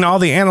 We've seen all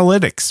the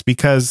analytics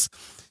because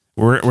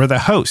we're the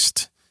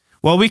host.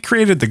 Well, we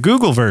created the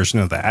Google version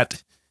of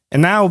that.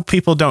 And now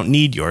people don't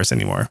need yours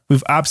anymore.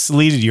 We've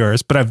obsoleted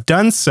yours, but I've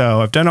done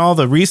all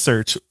the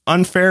research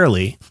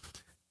unfairly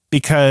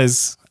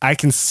because I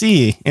can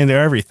see into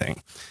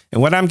everything.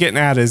 And what I'm getting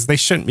at is they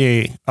shouldn't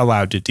be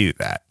allowed to do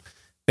that.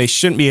 They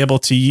shouldn't be able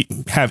to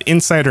have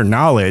insider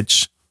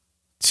knowledge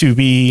to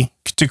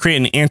create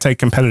an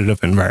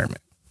anti-competitive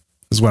environment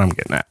is what I'm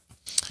getting at.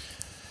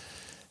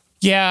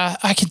 Yeah,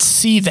 I can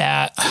see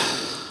that.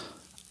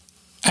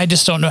 I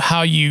just don't know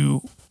how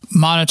you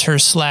monitor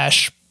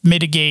 /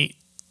 mitigate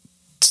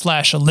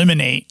 /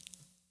 eliminate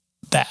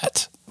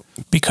that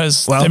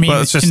because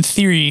in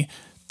theory,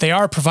 they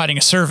are providing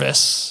a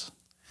service.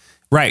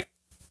 Right.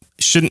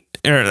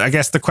 I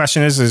guess the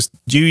question is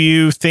do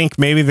you think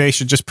maybe they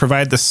should just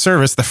provide the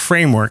service, the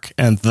framework,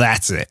 and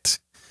that's it?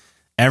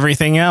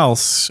 Everything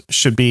else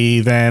should be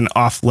then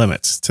off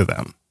limits to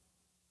them.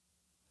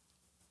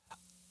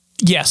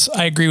 Yes,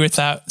 I agree with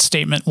that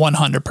statement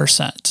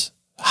 100%.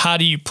 How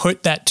do you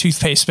put that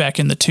toothpaste back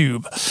in the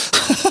tube?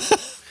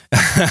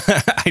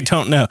 I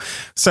don't know.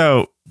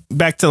 So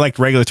back to like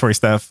regulatory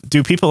stuff.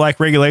 Do people like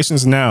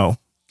regulations? No,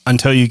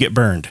 until you get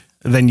burned.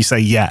 Then you say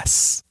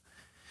yes.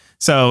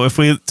 So if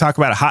we talk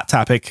about a hot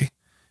topic,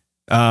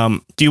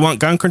 do you want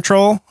gun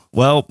control?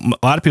 Well,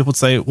 a lot of people would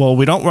say, well,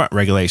 we don't want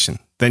regulation.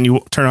 Then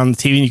you turn on the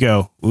TV and you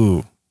go,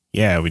 ooh,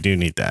 yeah, we do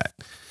need that.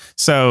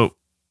 So,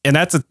 and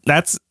that's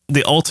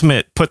the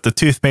ultimate put the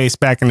toothpaste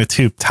back in the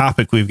tube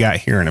topic we've got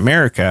here in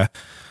America.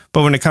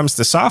 But when it comes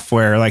to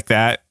software like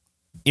that,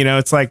 you know,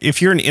 it's like,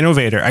 if you're an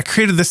innovator, I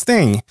created this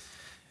thing.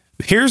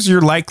 Here's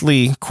your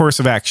likely course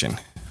of action.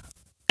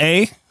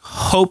 A,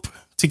 hope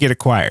to get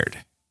acquired.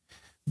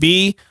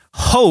 B,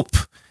 hope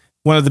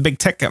one of the big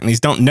tech companies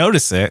don't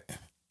notice it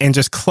and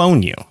just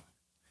clone you.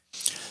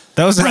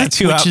 Those are the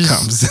two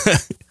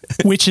outcomes.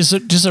 Which is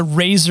just a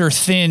razor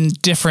thin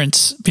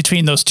difference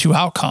between those two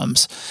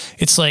outcomes.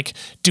 It's like,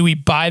 do we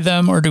buy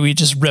them or do we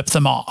just rip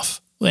them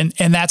off? And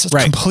that's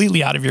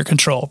completely out of your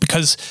control,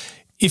 because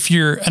if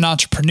you're an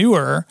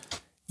entrepreneur,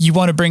 you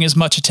want to bring as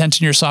much attention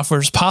to your software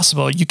as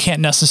possible. You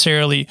can't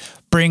necessarily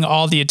bring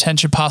all the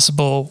attention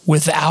possible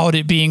without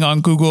it being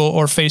on Google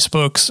or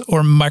Facebook's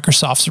or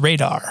Microsoft's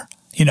radar,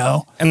 you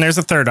know? And there's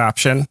a third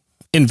option.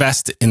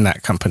 Invest in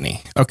that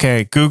company.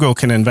 Okay, Google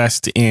can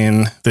invest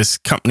in this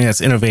company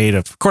that's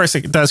innovative. Of course,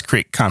 it does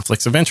create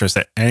conflicts of interest.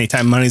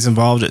 Anytime money's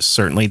involved, it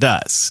certainly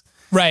does.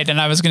 Right.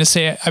 And I was going to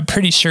say, I'm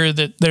pretty sure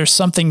that there's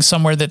something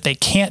somewhere that they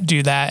can't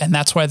do that. And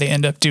that's why they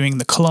end up doing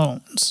the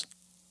clones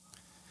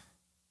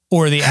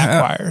or the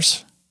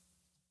acquires.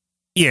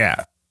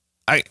 Yeah.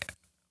 I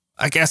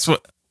guess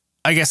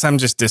I'm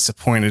just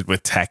disappointed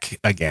with tech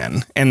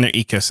again and their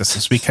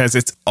ecosystems, because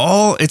it's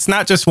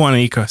not just one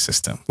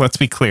ecosystem. Let's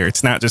be clear.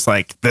 It's not just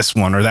like this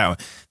one or that one.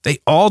 They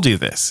all do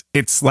this.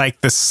 It's like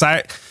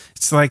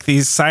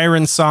these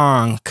siren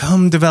song,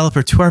 come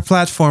developer to our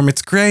platform.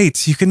 It's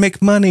great. You can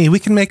make money. We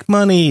can make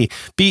money.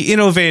 Be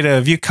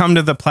innovative. You come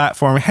to the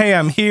platform. Hey,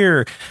 I'm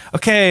here.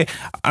 Okay.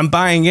 I'm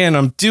buying in.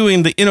 I'm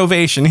doing the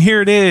innovation.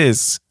 Here it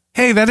is.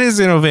 Hey, that is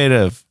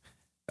innovative.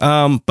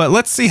 But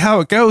let's see how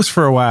it goes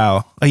for a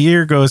while. A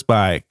year goes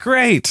by.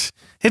 Great.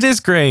 It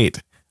is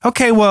great.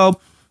 Okay, well,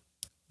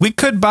 we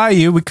could buy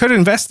you. We could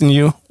invest in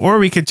you. Or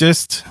we could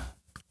just,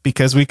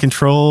 because we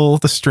control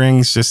the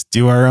strings, just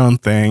do our own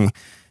thing.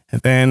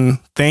 And then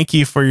thank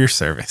you for your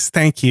service.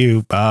 Thank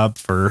you, Bob,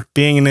 for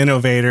being an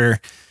innovator.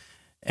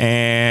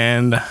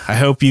 And I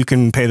hope you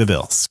can pay the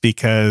bills,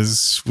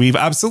 because we've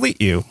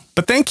obsolete you.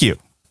 But thank you.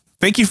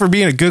 Thank you for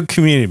being a good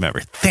community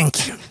member.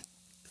 Thank you.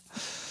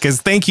 Because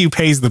thank you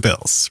pays the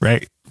bills,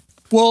 right?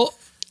 Well,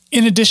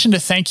 in addition to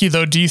thank you,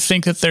 though, do you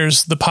think that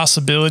there's the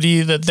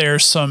possibility that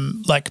there's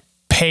some like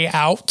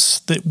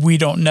payouts that we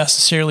don't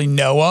necessarily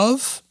know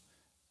of?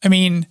 I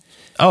mean,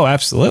 oh,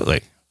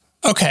 absolutely.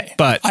 Okay,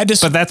 but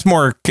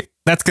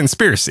that's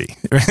conspiracy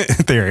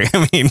theory.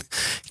 I mean,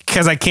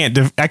 because I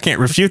can't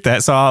refute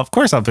that, so of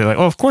course I'll be like,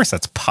 oh, of course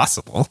that's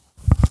possible,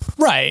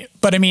 right?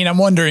 But I mean, I'm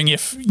wondering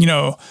if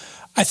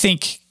I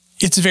think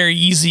it's very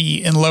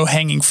easy and low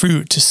hanging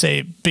fruit to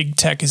say big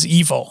tech is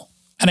evil,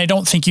 and I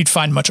don't think you'd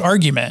find much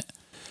argument.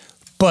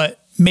 But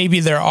maybe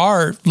there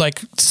are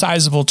like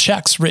sizable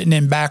checks written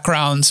in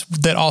backgrounds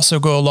that also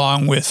go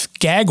along with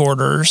gag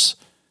orders.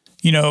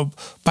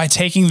 By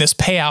taking this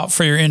payout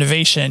for your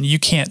innovation, you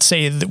can't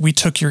say that we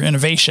took your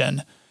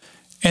innovation.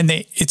 And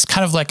it's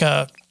kind of like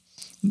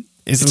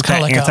isn't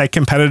that like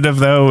anti-competitive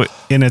though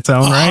in its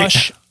own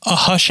right? A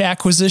hush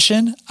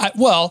acquisition.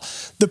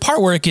 The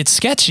part where it gets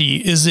sketchy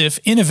is if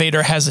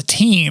Innovator has a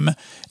team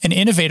and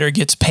Innovator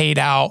gets paid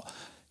out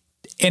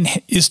and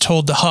is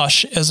told to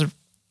hush as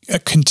a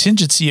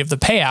contingency of the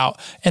payout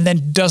and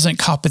then doesn't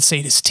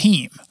compensate his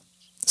team.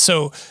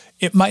 So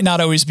it might not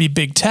always be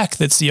big tech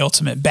that's the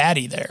ultimate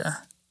baddie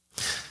there.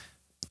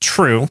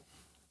 True.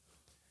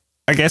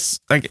 I guess.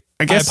 I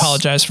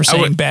apologize for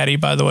saying baddie,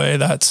 by the way.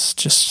 That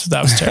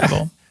was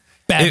terrible.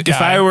 Bad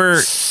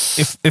guy.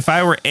 If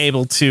I were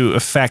able to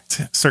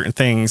affect certain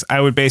things,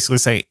 I would basically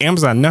say,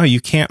 Amazon, no, you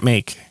can't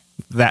make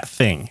that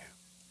thing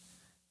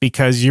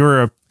because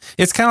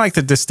it's kind of like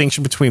the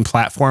distinction between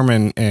platform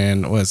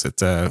and was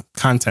it a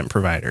content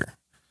provider?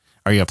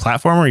 Are you a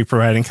platform or are you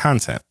providing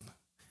content?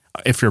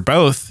 If you're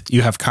both,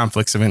 you have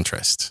conflicts of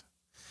interest.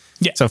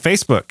 Yeah. So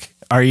Facebook,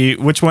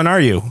 which one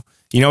are you?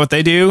 You know what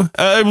they do?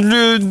 Blah,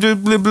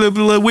 blah, blah,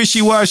 blah,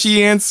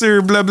 wishy-washy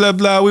answer, blah, blah,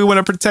 blah. We want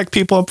to protect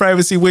people and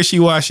privacy,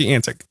 wishy-washy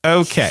answer.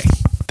 Okay.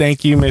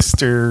 Thank you,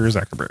 Mr.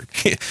 Zuckerberg.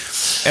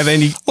 And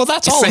then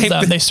that's all of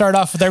them. They start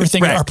off with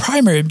everything. Right. Our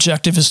primary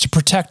objective is to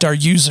protect our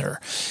user.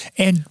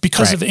 And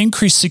because of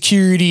increased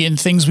security and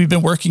things we've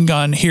been working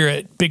on here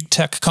at Big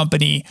Tech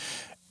Company,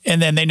 and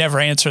then they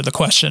never answer the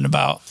question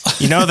about...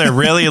 they're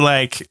really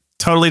like...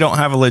 totally don't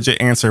have a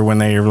legit answer when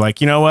they're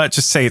like, you know what,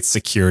 just say it's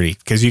security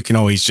because you can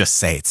always just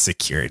say it's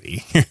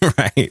security,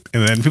 right?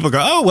 And then people go,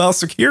 oh, well,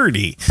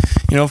 security,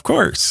 of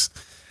course.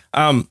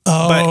 But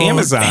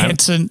Amazon,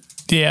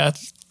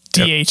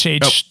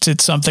 DHH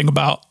did something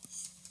about,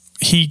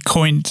 he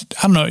coined,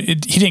 I don't know, he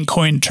didn't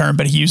coin a term,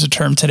 but he used a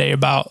term today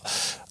about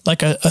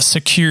like a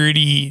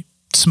security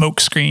smoke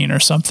screen or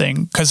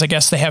something. Cause I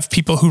guess they have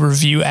people who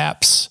review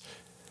apps.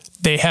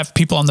 They have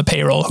people on the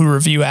payroll who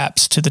review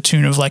apps to the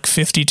tune of like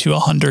 50 to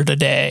 100 a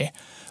day,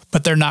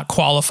 but they're not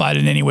qualified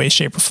in any way,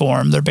 shape, or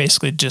form. They're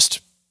basically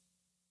just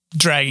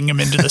dragging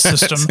them into the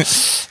system.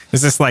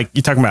 Is this like,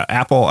 you talking about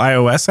Apple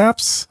iOS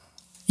apps?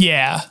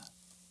 Yeah.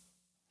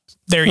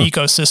 Their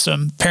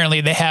ecosystem.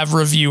 Apparently they have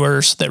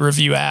reviewers that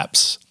review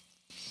apps.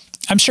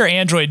 I'm sure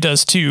Android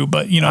does too,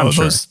 but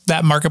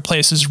that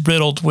marketplace is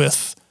riddled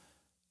with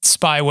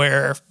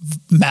spyware,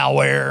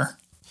 malware.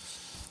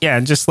 Yeah,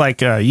 just like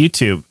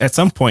YouTube, at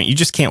some point you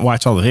just can't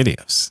watch all the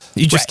videos.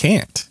 You just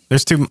can't.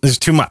 There's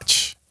too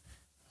much.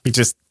 We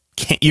just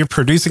can't. You're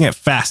producing it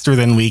faster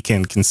than we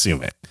can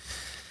consume it.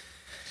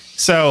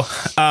 So,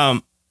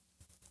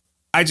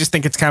 I just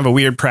think it's kind of a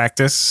weird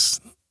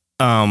practice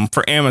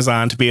for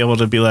Amazon to be able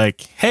to be like,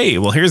 hey,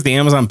 well, here's the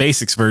Amazon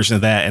Basics version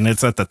of that, and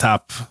it's at the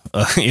top,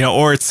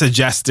 or it's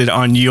suggested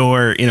on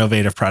your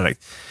innovative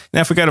product.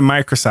 Now, if we go to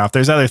Microsoft,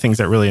 there's other things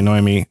that really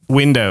annoy me.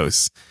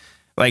 Windows.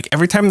 Like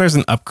every time there's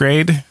an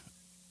upgrade,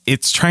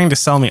 it's trying to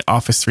sell me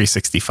Office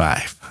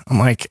 365. I'm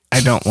like,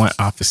 I don't want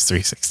Office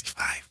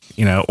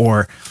 365,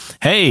 or,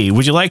 hey,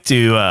 would you like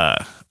to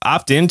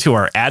opt into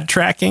our ad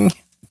tracking?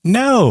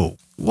 No.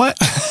 What?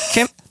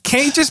 Can't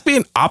it just be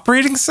an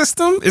operating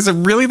system? Is it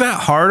really that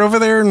hard over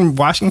there in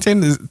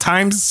Washington? Is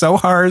times so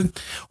hard?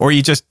 Or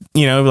you just,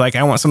 like,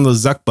 I want some of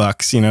those Zuck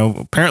bucks,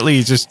 apparently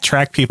you just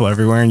track people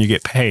everywhere and you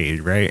get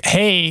paid, right?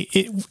 Hey,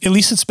 at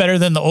least it's better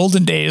than the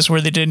olden days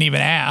where they didn't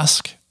even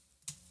ask.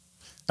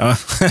 Oh,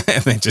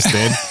 they just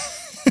did.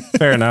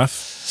 Fair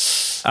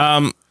enough.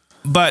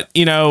 But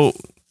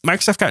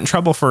Microsoft got in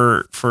trouble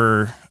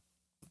for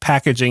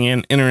packaging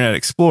in Internet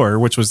Explorer,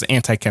 which was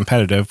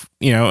anti-competitive,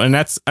 and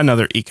that's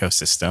another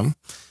ecosystem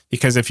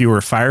because if you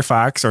were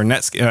Firefox or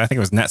Netscape, I think it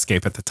was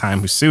Netscape at the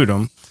time who sued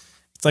them.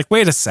 It's like,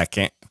 wait a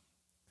second.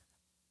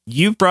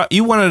 You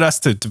wanted us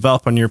to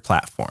develop on your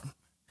platform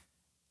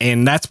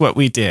and that's what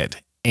we did.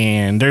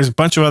 And there's a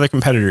bunch of other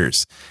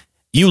competitors.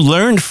 You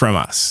learned from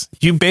us.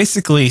 You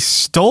basically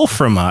stole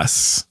from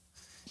us.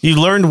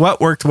 You learned what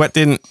worked, what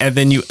didn't, and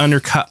then you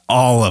undercut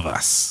all of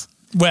us.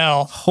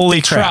 Well, they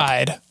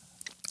tried.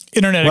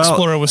 Internet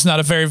Explorer was not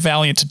a very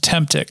valiant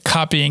attempt at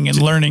copying and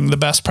learning the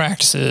best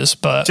practices,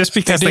 but just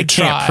because they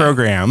can't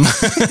program,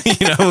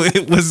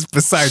 it was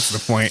besides the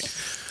point.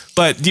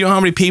 But do you know how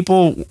many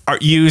people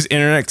use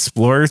Internet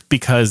Explorer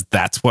because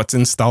that's what's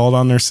installed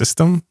on their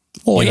system?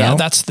 Well,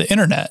 that's the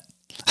internet.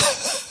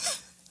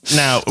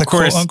 Now, the of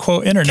course, quote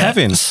unquote internet.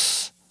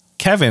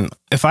 Kevin,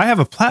 if I have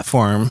a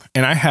platform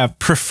and I have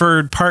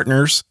preferred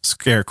partners,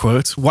 scare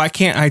quotes, why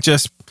can't I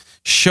just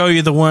show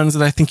you the ones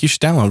that I think you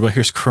should download? Well,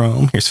 here's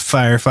Chrome, here's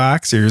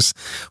Firefox, here's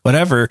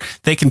whatever.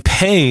 They can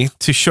pay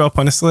to show up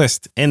on this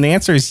list. And the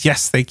answer is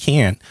yes, they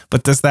can.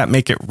 But does that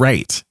make it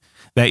right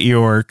that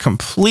you're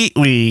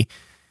completely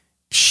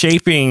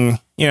shaping,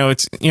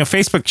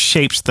 Facebook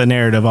shapes the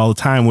narrative all the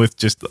time with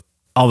just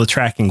all the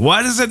tracking.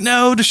 Why does it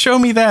know to show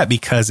me that?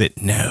 Because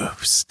it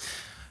knows.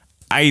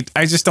 I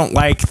just don't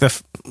like the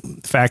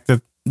fact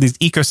that these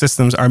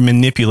ecosystems are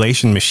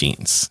manipulation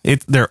machines.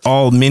 They're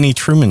all mini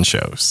Truman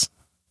shows.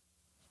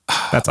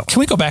 That's all. Can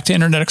we go back to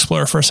Internet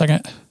Explorer for a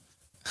second?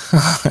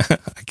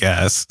 I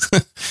guess.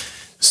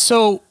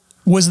 So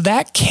was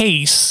that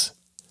case,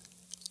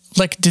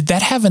 like, did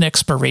that have an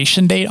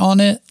expiration date on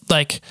it?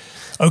 Like,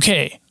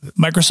 okay,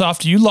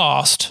 Microsoft, you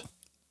lost,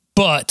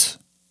 but,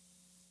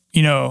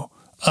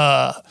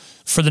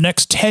 for the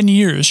next 10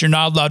 years, you're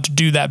not allowed to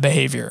do that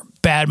behavior.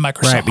 Bad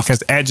Microsoft. Right,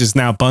 because Edge is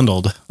now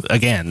bundled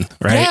again,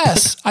 right?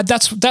 Yes,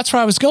 that's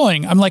where I was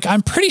going.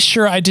 I'm pretty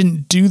sure I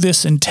didn't do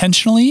this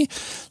intentionally,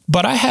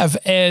 but I have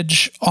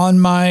Edge on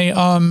my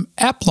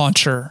app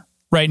launcher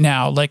right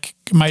now, like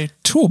my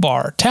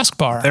toolbar,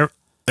 taskbar.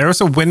 There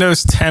was a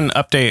Windows 10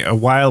 update a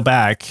while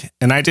back,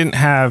 and I didn't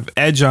have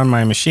Edge on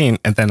my machine,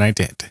 and then I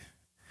did.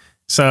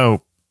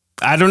 So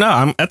I don't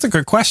know. That's a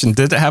good question.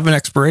 Did it have an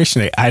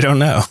expiration date? I don't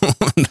know.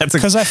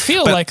 Because I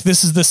feel like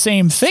this is the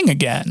same thing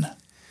again.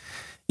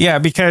 Yeah,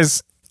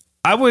 because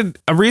a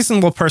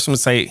reasonable person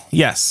would say,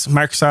 yes,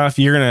 Microsoft,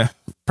 you're going to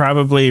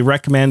probably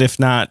recommend, if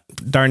not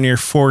darn near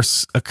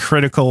force a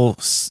critical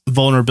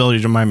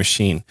vulnerability to my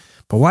machine.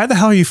 But why the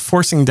hell are you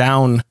forcing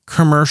down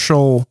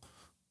commercial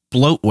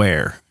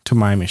bloatware to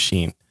my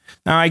machine?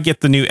 Now, I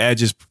get the new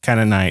Edge is kind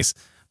of nice,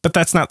 but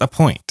that's not the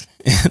point.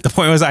 The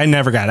point was I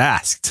never got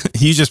asked.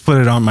 You just put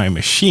it on my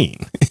machine.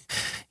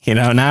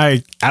 Now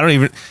I don't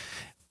even...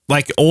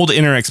 Like old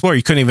Internet Explorer,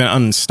 you couldn't even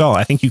uninstall.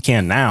 I think you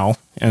can now,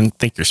 and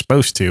think you're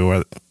supposed to,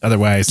 or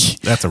otherwise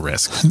that's a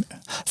risk.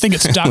 I think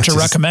it's doctor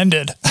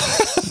recommended.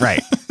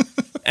 Right.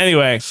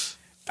 Anyway,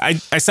 I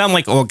sound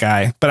like old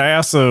guy, but I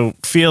also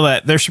feel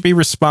that there should be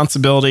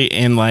responsibility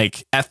in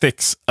like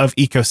ethics of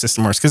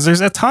ecosystem works, because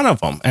there's a ton of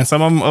them, and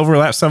some of them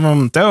overlap, some of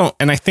them don't.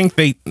 And I think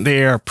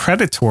they are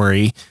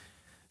predatory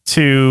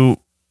to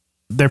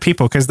their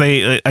people because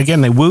they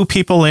woo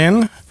people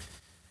in,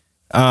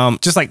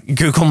 just like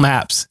Google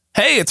Maps.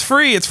 Hey, it's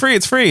free. It's free.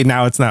 It's free.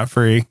 Now it's not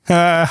free.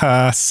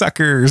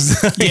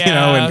 Suckers.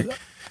 Yeah.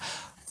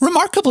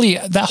 Remarkably,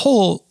 that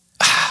whole,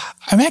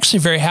 I'm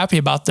actually very happy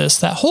about this.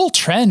 That whole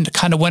trend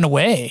kind of went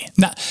away.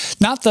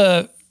 Not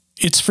the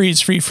it's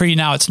free.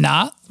 Now it's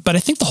not. But I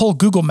think the whole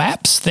Google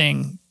Maps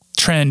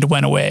trend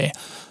went away.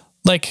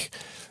 Like,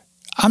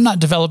 I'm not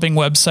developing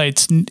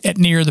websites at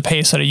near the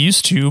pace that I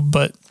used to,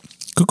 but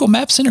Google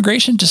Maps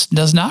integration just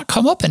does not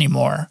come up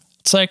anymore.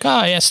 It's like,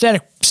 oh yeah,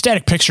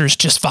 static pictures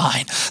just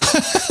fine.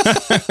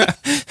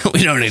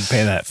 We don't need to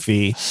pay that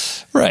fee.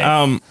 Right.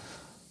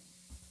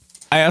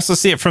 I also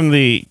see it from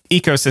the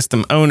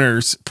ecosystem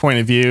owner's point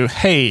of view.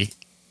 Hey,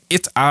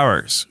 it's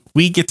ours.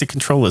 We get to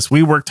control this.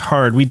 We worked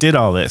hard. We did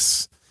all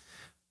this.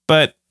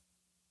 But,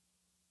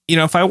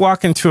 if I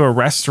walk into a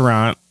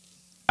restaurant,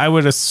 I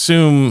would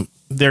assume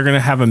they're going to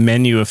have a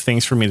menu of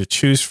things for me to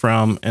choose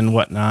from and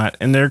whatnot.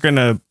 And they're going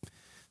to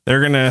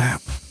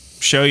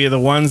show you the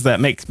ones that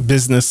make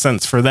business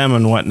sense for them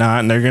and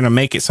whatnot. And they're going to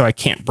make it so I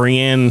can't bring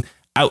in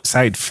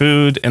outside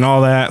food and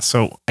all that.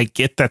 So I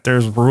get that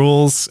there's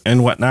rules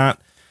and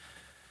whatnot.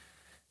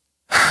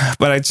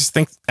 But I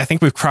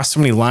think we've crossed so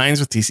many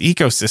lines with these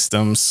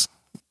ecosystems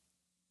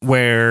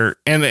where,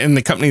 and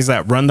the companies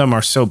that run them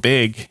are so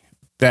big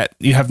that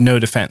you have no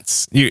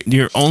defense.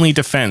 Your only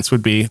defense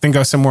would be, then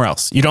go somewhere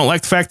else. You don't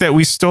like the fact that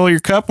we stole your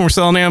cup and we're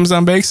selling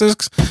Amazon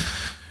Basics?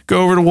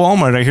 Go over to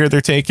Walmart. I hear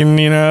they're taking,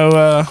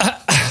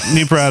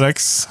 new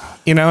products.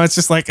 It's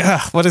just like,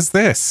 what is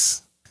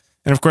this?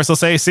 And of course they'll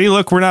say, see,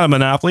 look, we're not a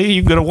monopoly.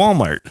 You can go to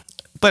Walmart.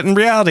 But in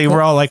reality,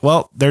 we're all like,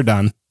 well, they're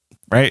done.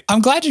 Right.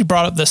 I'm glad you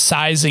brought up the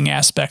sizing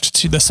aspect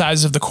to the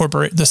size of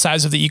the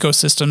size of the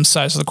ecosystem,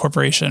 size of the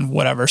corporation,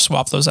 whatever,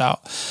 swap those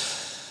out.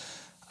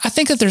 I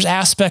think that there's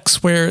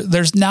aspects where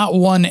there's not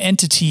one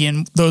entity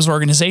in those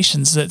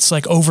organizations that's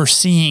like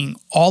overseeing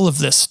all of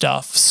this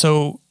stuff.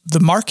 So the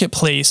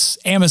marketplace,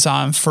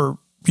 Amazon, for,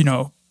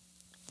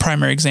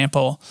 primary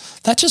example,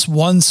 that's just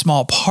one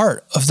small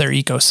part of their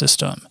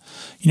ecosystem.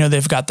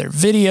 They've got their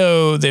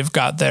video, they've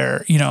got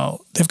their,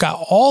 they've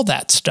got all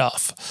that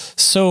stuff.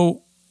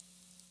 So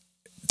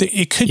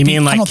it could be. You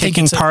mean like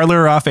kicking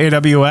Parler off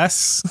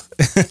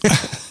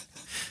AWS?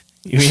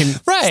 You mean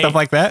stuff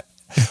like that?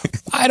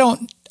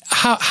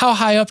 How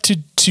high up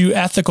to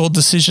ethical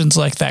decisions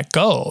like that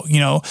go?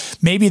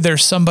 Maybe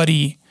there's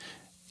somebody,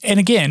 and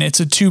again, it's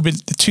the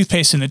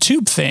toothpaste in the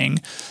tube thing.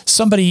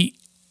 Somebody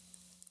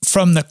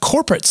from the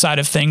corporate side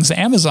of things, the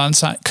Amazon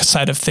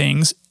side of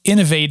things,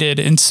 innovated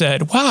and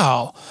said,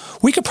 wow,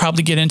 we could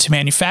probably get into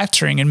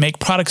manufacturing and make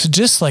products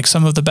just like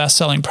some of the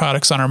best-selling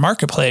products on our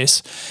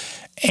marketplace.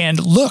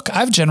 And look,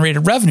 I've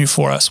generated revenue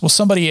for us. Well,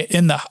 somebody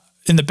in the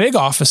in the big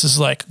office is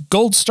like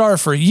gold star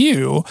for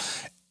you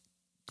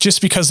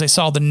just because they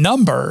saw the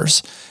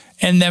numbers.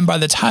 And then by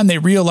the time they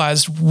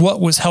realized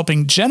what was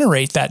helping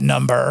generate that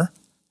number,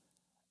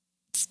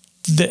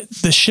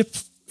 the ship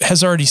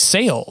has already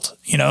sailed,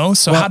 you know?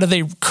 So how do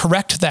they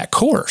correct that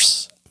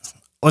course?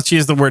 Let's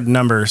use the word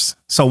numbers.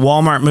 So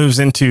Walmart moves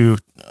into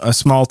a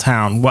small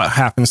town. What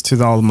happens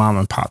to all the mom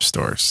and pop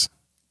stores?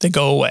 They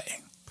go away.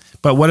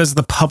 But what does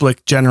the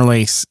public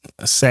generally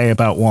say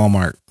about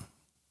Walmart?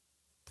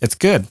 It's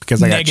good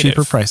because I got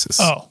cheaper prices.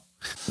 Oh,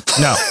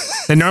 no,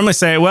 they normally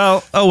say,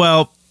 well,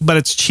 but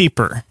it's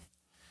cheaper.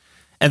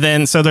 And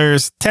then, so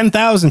there's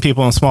 10,000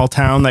 people in a small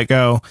town that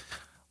go,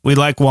 we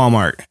like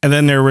Walmart. And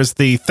then there was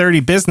the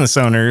 30 business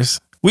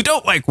owners. We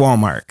don't like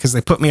Walmart because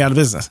they put me out of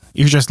business.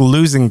 You're just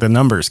losing the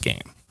numbers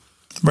game.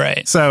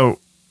 Right. So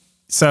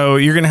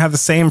you're going to have the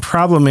same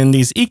problem in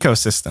these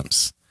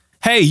ecosystems.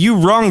 Hey, you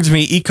wronged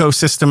me,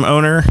 ecosystem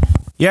owner.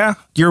 Yeah,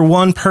 you're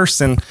one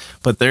person,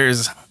 but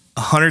there's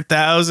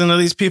 100,000 of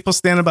these people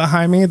standing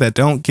behind me that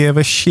don't give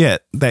a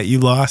shit that you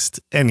lost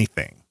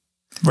anything.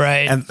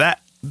 Right. And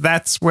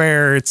that's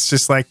where it's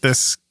just like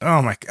this,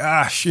 oh my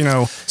gosh, you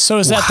know. So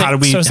is that the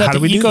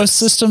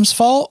ecosystem's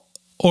fault,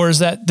 or is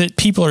that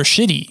people are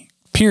shitty?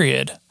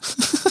 Period.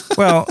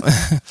 Well,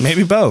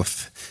 maybe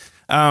both.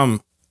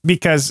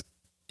 Because,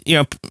 you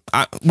know,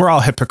 we're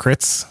all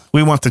hypocrites.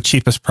 We want the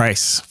cheapest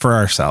price for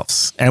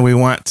ourselves, and we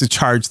want to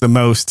charge the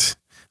most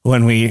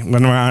when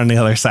we're on the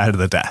other side of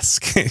the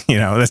desk. You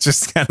know, that's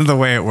just kind of the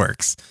way it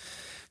works.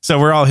 So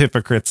we're all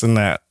hypocrites in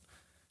that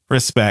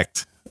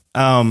respect.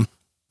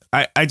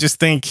 I just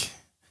think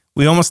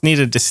we almost need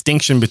a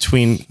distinction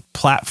between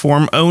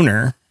platform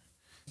owner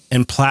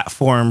and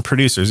platform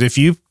producers. If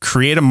you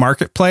create a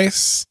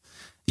marketplace,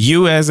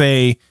 you as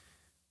a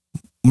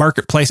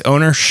marketplace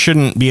owner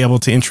shouldn't be able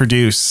to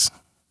introduce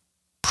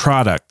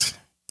product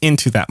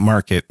into that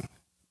market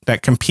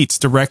that competes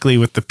directly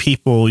with the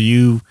people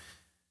you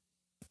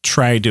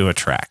try to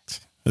attract,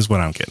 is what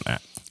I'm getting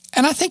at.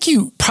 And I think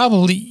you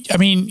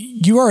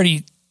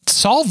already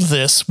solved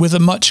this with a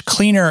much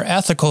cleaner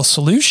ethical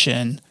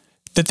solution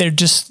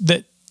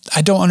that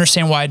I don't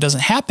understand why it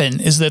doesn't happen,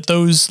 is that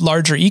those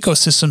larger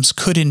ecosystems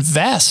could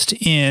invest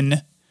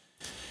in,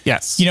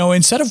 yes, you know,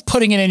 instead of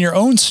putting it in your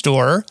own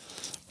store,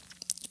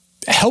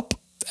 help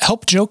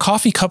Joe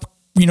Coffee Cup,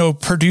 you know,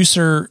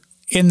 producer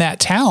in that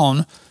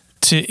town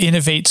to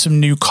innovate some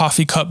new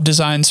coffee cup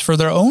designs for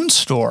their own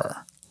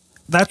store.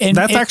 That's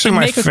actually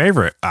my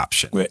favorite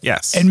option.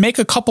 Yes. And make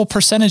a couple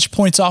percentage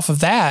points off of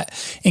that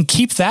and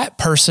keep that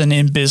person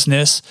in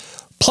business,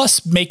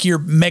 plus make your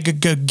mega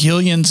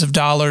gagillions of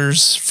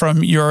dollars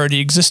from your already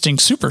existing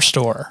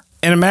superstore.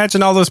 And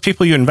imagine all those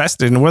people you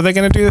invested in. What are they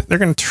going to do? They're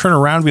going to turn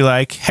around and be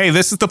like, hey,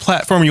 this is the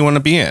platform you want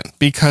to be in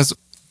because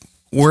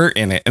we're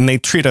in it and they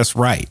treat us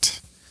right.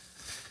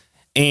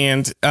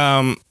 And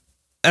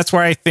that's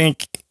why I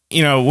think,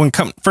 you know, when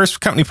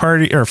first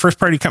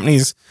party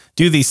companies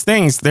do these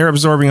things, they're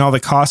absorbing all the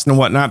costs and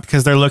whatnot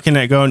because they're looking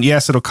at going,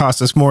 yes, it'll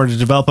cost us more to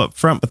develop up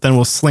front, but then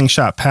we'll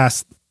slingshot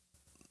past,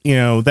 you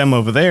know, them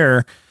over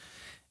there.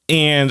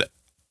 And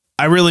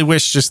I really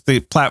wish just the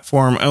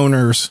platform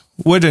owners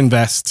would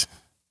invest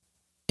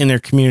in their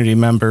community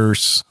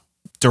members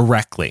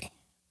directly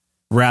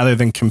rather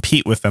than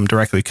compete with them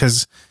directly.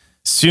 Because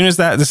as soon as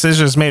that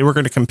decision is made, we're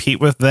going to compete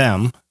with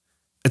them.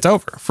 It's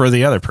over for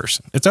the other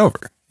person. It's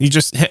over. You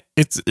just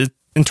it's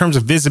in terms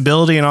of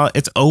visibility and all,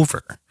 it's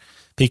over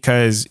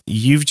because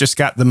you've just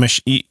got the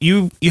machine.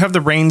 You have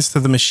the reins to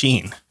the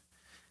machine.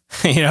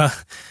 You know,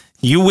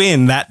 you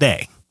win that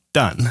day.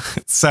 Done.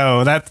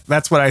 So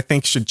that's what I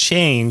think should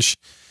change.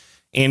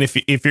 And if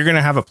you're going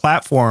to have a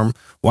platform,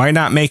 why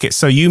not make it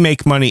so you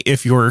make money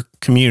if your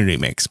community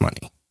makes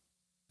money?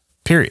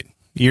 Period.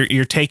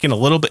 You're taking a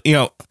little bit, you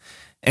know,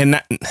 and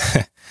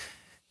that,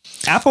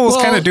 Apple was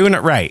kind of doing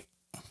it right.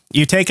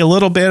 You take a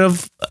little bit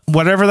of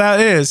whatever that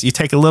is, you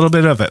take a little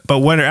bit of it. But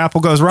when Apple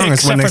goes wrong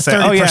is when they say,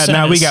 oh yeah,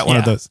 now we got one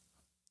of those.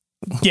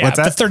 Yeah, what's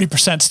that? The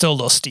 30% is still a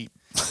little steep.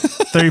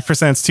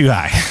 30% is too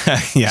high.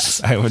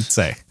 Yes, I would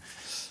say.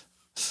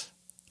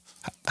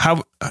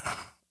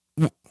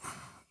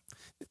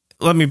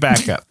 Let me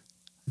back up.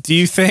 Do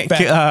you think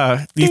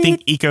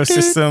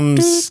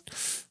ecosystems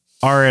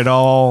are at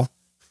all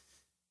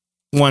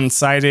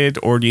one-sided,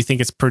 or do you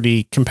think it's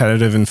pretty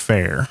competitive and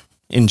fair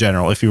in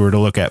general if you were to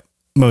look at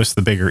most of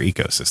the bigger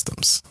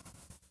ecosystems?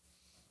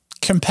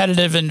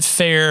 Competitive and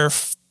fair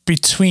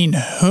between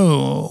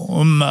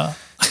whom?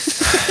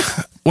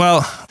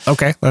 Well,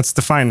 okay, let's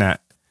define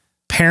that.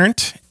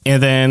 Parent,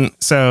 and then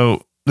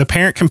so the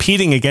parent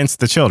competing against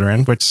the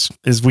children, which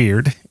is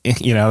weird.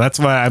 You know, that's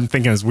what I'm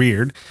thinking is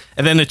weird.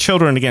 And then the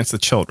children against the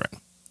children.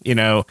 You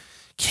know,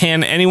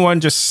 can anyone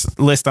just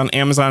list on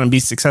Amazon and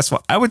be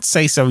successful? I would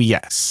say so,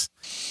 yes.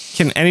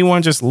 Can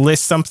anyone just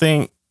list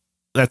something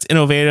that's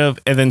innovative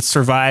and then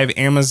survive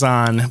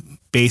Amazon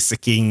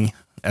basicing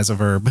as a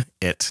verb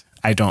it?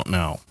 I don't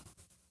know.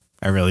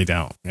 I really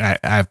don't.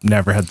 I've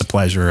never had the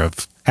pleasure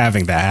of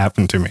having that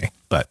happen to me,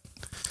 but.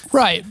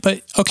 Right.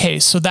 But okay.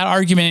 So that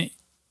argument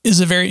is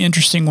a very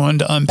interesting one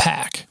to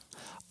unpack.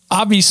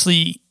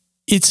 obviously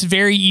it's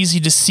very easy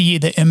to see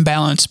the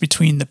imbalance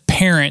between the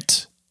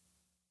parent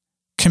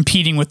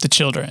competing with the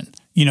children,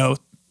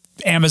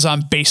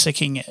 Amazon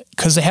basicing it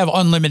because they have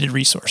unlimited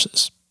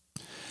resources.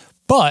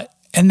 But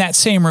in that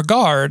same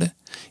regard,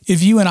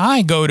 if you and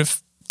I go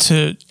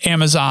to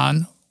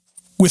Amazon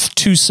with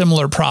two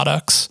similar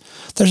products,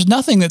 there's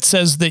nothing that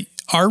says that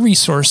our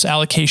resource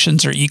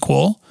allocations are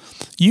equal.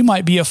 You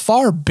might be a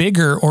far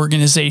bigger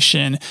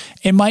organization.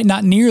 It might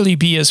not nearly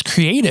be as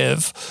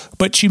creative,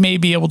 but you may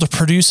be able to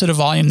produce at a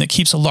volume that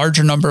keeps a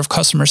larger number of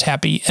customers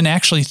happy and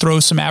actually throw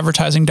some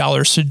advertising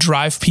dollars to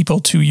drive people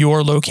to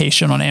your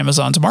location on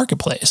Amazon's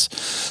marketplace.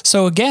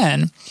 So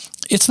again,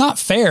 it's not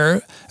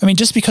fair. I mean,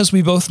 just because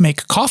we both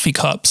make coffee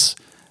cups,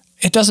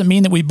 it doesn't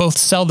mean that we both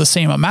sell the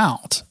same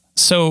amount.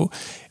 So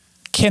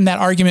can that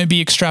argument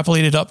be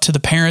extrapolated up to the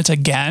parent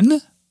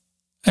again?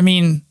 I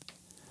mean,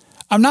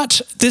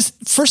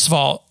 first of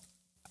all,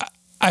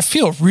 I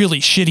feel really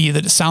shitty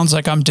that it sounds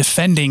like I'm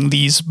defending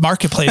these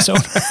marketplace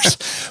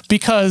owners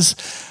because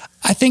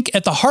I think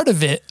at the heart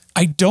of it,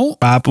 I don't.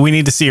 Bob, we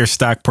need to see your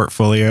stock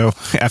portfolio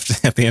at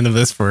the end of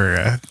this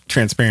for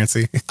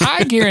transparency.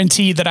 I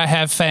guarantee that I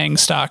have FANG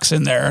stocks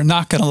in there.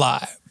 Not going to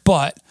lie,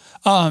 but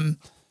I'm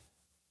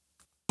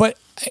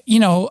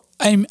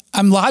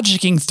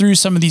logicking through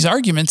some of these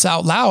arguments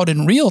out loud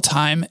in real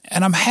time,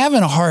 and I'm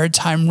having a hard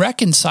time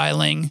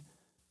reconciling.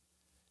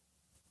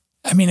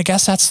 I mean, I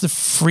guess that's the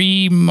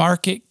free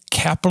market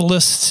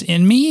capitalists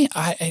in me.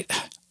 I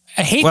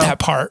hate that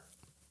part,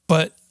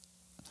 but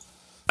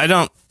I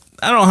don't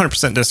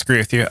 100% disagree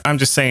with you. I'm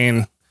just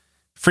saying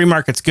free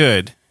market's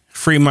good.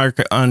 Free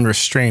market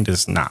unrestrained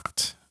is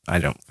not, I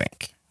don't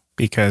think,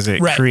 because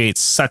it creates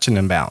such an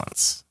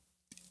imbalance.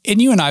 And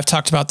you and I have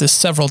talked about this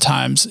several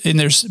times, and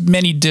there's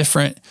many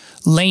different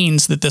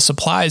lanes that this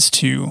applies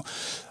to.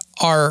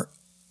 Our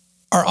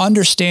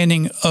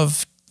understanding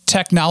of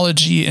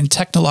technology and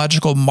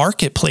technological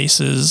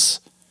marketplaces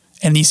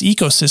and these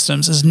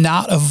ecosystems is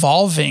not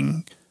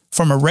evolving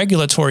from a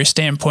regulatory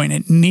standpoint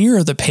at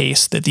near the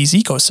pace that these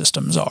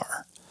ecosystems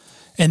are.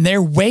 And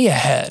they're way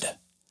ahead.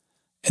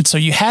 And so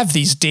you have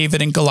these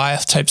David and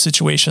Goliath type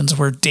situations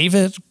where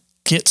David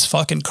gets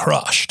fucking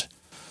crushed.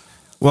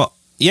 Well,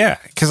 yeah,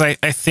 because I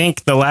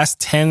think the last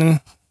 10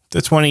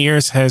 to 20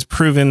 years has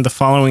proven the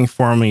following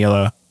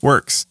formula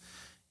works.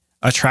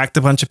 Attract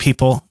a bunch of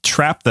people,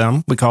 trap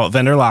them. We call it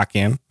vendor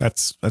lock-in.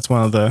 That's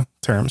one of the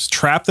terms.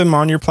 Trap them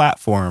on your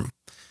platform.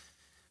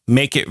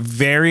 Make it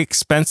very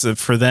expensive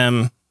for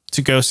them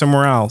to go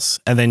somewhere else,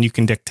 and then you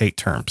can dictate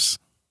terms.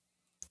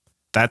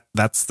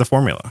 That's the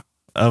formula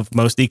of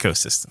most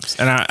ecosystems.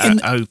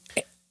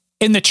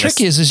 And the trick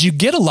is you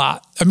get a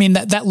lot. I mean,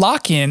 that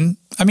lock-in,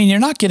 I mean, you're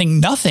not getting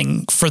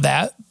nothing for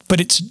that,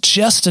 but it's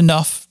just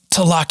enough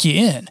to lock you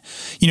in.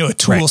 A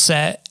tool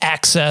set,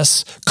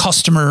 access,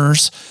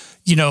 customers,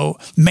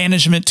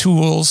 management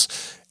tools,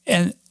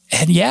 and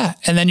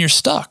then you're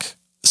stuck.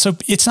 So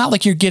it's not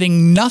like you're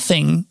getting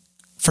nothing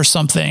for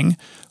something,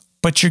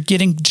 but you're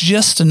getting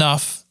just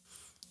enough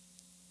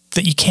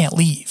that you can't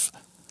leave.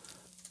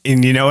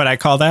 And you know what I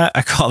call that?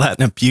 I call that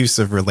an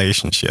abusive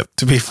relationship,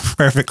 to be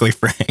perfectly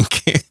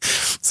frank.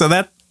 So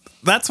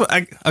that's what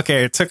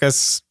it took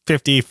us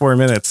 54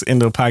 minutes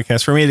into a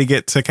podcast for me to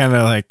get to kind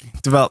of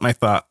like develop my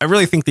thought. I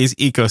really think these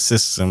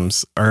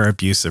ecosystems are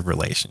abusive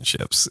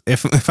relationships.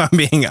 If I'm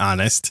being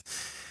honest,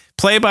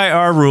 play by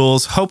our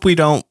rules. Hope we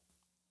don't,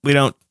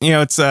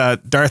 it's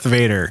Darth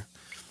Vader,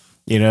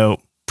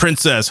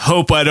 princess,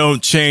 hope I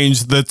don't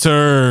change the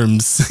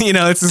terms.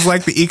 It's just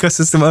like the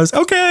ecosystem was,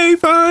 okay,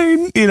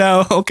 fine.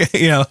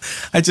 Okay.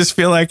 I just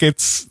feel like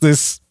it's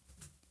this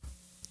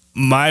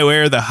my way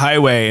or the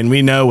highway, and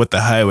we know what the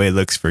highway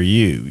looks for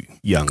you,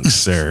 young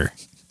sir.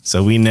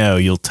 So we know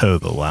you'll toe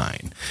the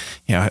line.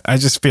 I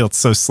just feel it's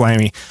so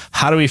slimy.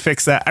 How do we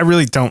fix that? I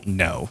really don't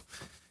know.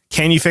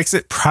 Can you fix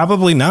it?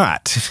 Probably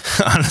not,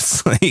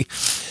 honestly.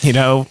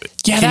 Can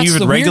you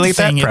even regulate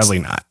that? Probably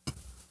not.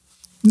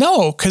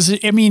 No, because,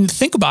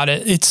 think about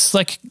it. It's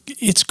like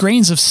it's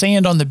grains of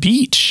sand on the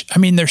beach. I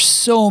mean, there's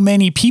so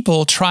many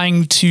people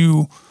trying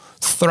to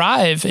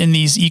thrive in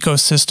these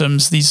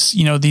ecosystems,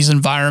 these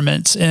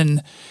environments.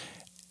 And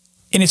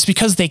it's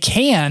because they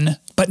can,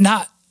 but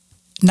not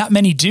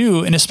many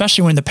do. And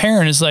especially when the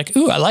parent is like,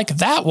 ooh, I like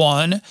that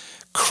one,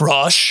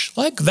 crush,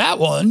 like that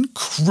one,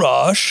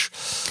 crush.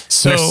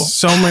 So there's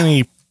so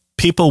many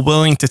people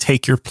willing to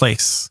take your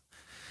place.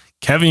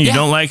 Kevin, you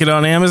don't like it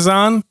on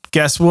Amazon?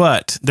 Guess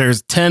what?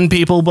 There's 10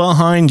 people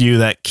behind you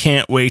that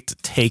can't wait to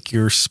take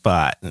your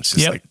spot. And it's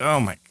just like, oh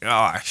my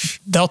gosh.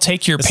 They'll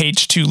take your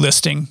page 2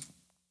 listing.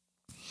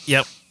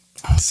 Yep.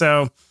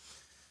 So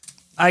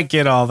I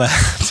get all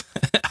that.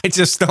 I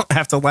just don't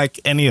have to like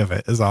any of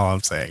it is all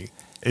I'm saying.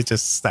 It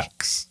just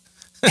sucks.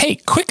 Hey,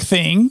 quick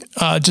thing,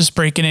 just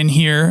breaking in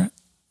here.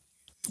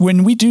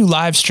 When we do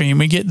live stream,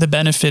 we get the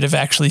benefit of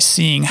actually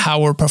seeing how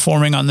we're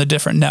performing on the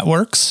different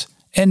networks.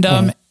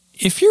 And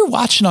if you're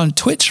watching on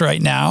Twitch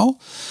right now,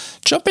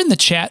 jump in the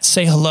chat,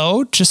 say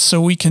hello, just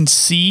so we can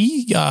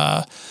see,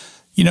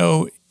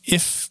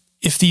 if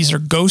if these are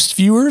ghost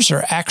viewers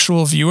or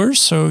actual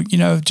viewers. So,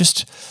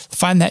 just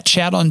find that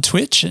chat on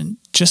Twitch and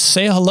just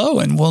say hello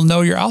and we'll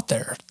know you're out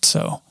there.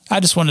 So I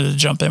just wanted to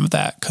jump in with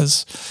that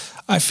because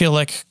I feel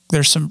like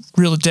there's some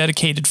real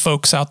dedicated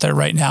folks out there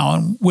right now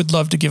and would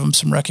love to give them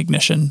some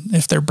recognition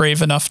if they're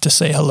brave enough to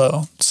say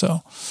hello.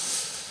 So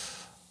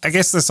I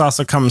guess this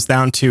also comes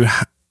down to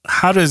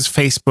how does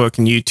Facebook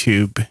and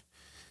YouTube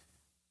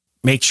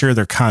make sure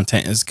their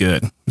content is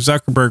good?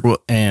 Zuckerberg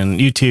and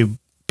YouTube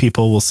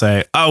people will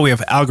say, oh, we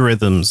have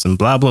algorithms and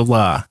blah, blah,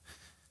 blah.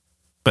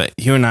 But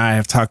you and I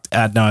have talked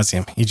ad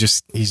nauseum.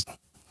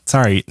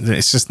 Sorry,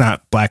 it's just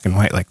not black and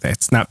white like that.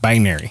 It's not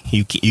binary.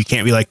 You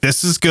can't be like,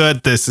 this is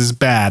good, this is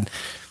bad.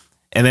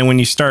 And then when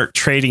you start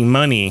trading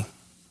money,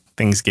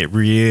 things get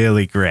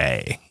really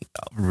gray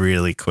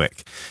really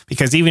quick.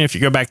 Because even if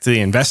you go back to the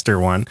investor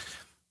one,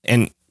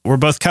 and we're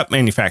both cup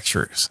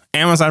manufacturers.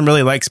 Amazon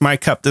really likes my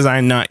cup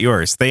design, not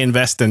yours. They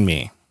invest in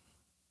me.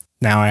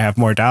 Now I have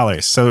more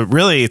dollars. So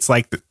really, it's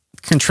like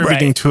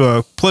contributing to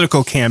a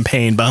political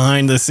campaign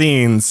behind the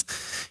scenes,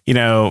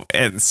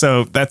 and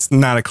so that's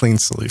not a clean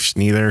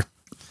solution either.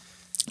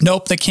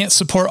 Nope, they can't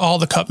support all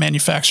the cup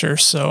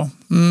manufacturers. So,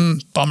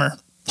 bummer.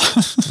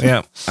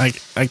 Yeah, I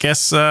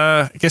guess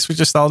we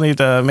just all need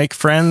to make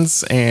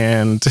friends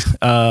and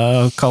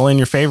call in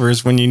your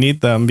favors when you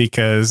need them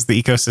because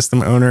the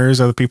ecosystem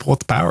owners are the people with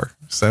the power.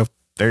 So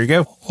there you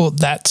go. Well,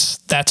 that's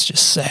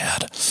just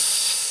sad.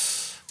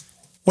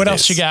 What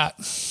else you got?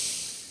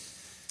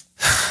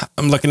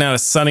 I'm looking out a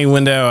sunny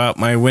window out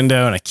my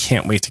window, and I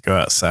can't wait to go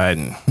outside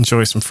and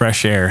enjoy some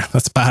fresh air.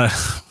 That's about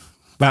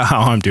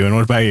how I'm doing.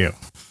 What about you?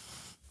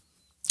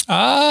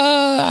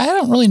 I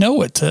don't really know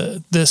what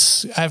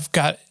I've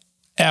got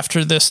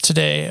after this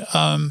today.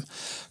 Kind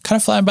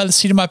of flying by the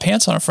seat of my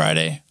pants on a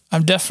Friday.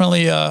 I'm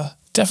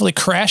definitely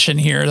crashing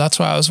here. That's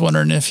why I was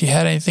wondering if you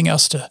had anything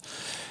else to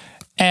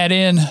add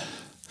in.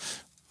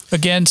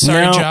 Again,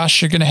 sorry, no.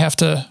 Josh, you're going to have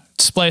to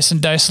splice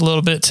and dice a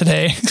little bit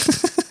today.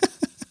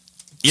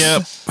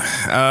 Yep.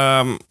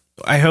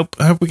 I hope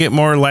we get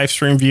more live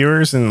stream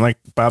viewers. And like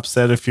Bob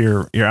said, if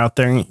you're out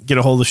there and get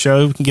a hold of the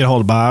show, you can get a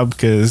hold of Bob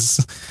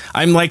because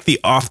I'm like the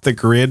off the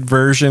grid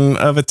version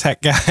of a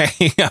tech guy.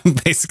 I'm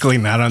basically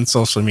not on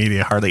social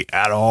media hardly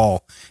at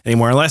all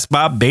anymore, unless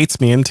Bob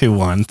baits me into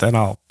one. Then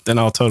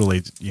I'll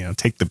totally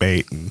take the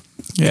bait and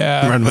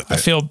run with it. I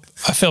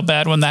feel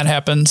bad when that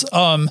happens.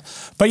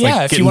 But yeah,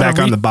 like if you want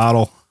back on the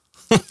bottle.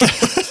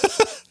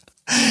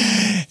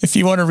 If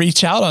you want to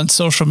reach out on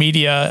social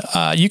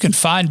media, you can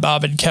find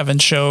Bob and Kevin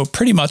Show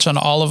pretty much on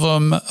all of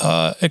them,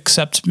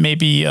 except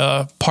maybe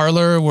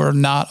Parler. We're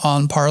not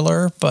on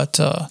Parler, but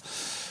a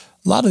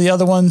lot of the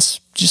other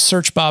ones, just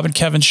search Bob and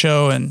Kevin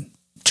Show and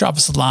drop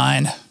us a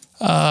line.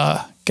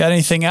 Got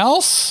anything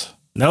else?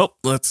 Nope.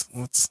 Let's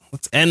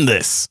end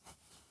this.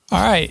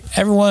 All right,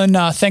 everyone.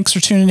 Thanks for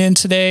tuning in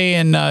today.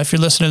 And if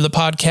you're listening to the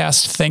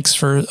podcast, thanks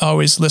for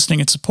always listening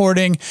and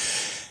supporting.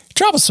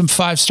 Drop us some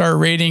 5-star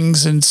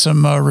ratings and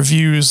some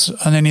reviews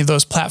on any of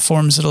those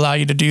platforms that allow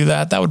you to do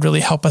that. That would really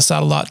help us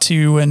out a lot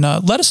too. And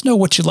let us know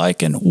what you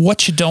like and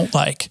what you don't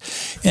like.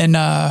 And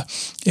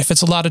if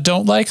it's a lot of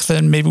don't like,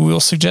 then maybe we'll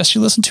suggest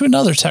you listen to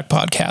another tech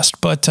podcast.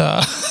 But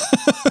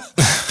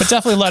but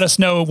definitely let us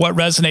know what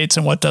resonates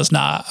and what does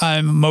not.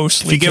 I'm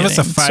mostly If you give us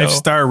a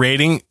 5-star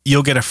rating,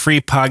 you'll get a free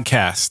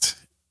podcast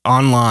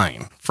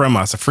online from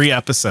us, a free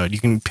episode. You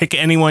can pick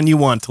anyone you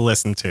want to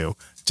listen to.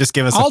 Just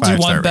give us a 5-star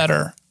rating. I'll do one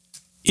better.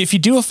 If you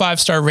do a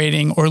 5-star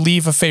rating or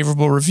leave a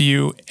favorable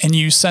review and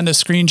you send a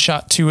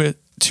screenshot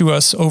to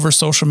us over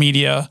social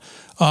media,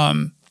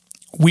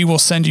 we will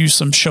send you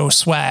some show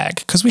swag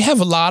because we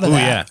have a lot of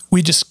that. Yeah.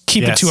 We just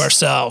keep it to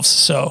ourselves.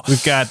 So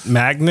we've got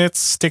magnets,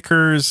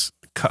 stickers.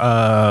 What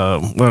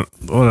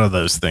are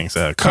those things?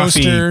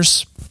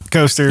 Coasters.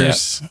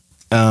 Coasters.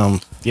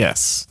 Yep.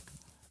 Yes.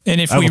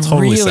 And if I will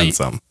totally send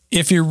some.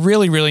 If you're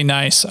really, really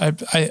nice,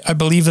 I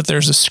believe that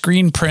there's a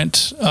screen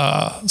print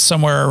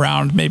somewhere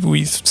around. Maybe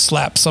we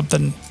slap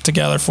something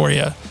together for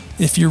you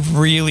if you're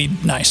really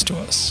nice to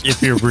us.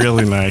 If you're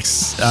really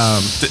nice.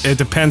 It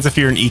depends if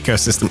you're an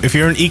ecosystem. If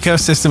you're an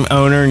ecosystem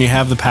owner and you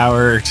have the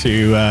power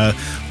to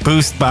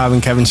boost Bob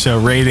and Kevin Show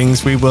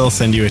ratings, we will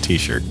send you a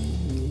t-shirt.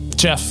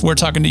 Jeff, we're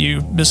talking to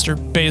you, Mr.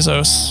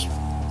 Bezos.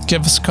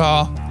 Give us a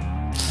call.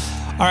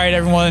 All right,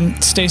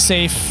 everyone, stay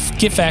safe,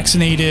 get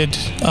vaccinated,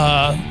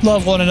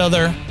 love one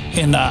another,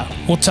 and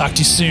we'll talk to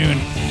you soon.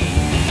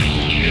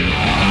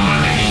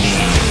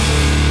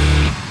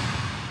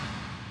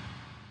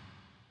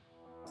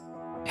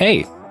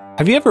 Hey,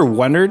 have you ever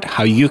wondered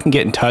how you can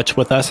get in touch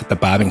with us at the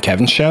Bob and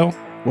Kevin Show?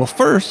 Well,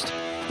 first,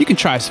 you can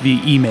try us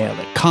via email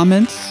at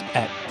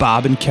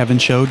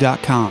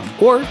comments@bobandkevinshow.com.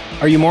 Or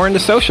are you more into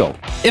social?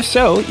 If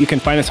so, you can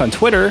find us on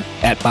Twitter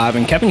at Bob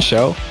and Kevin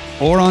Show.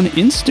 Or on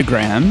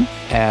Instagram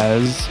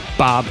as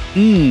Bob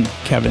N.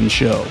 Kevin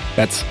Show.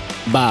 That's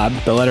Bob,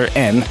 the letter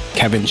N,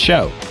 Kevin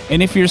Show.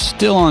 And if you're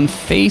still on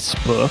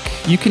Facebook,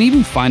 you can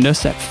even find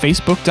us at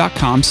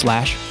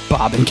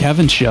facebook.com/Bob and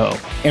Kevin Show.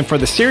 And for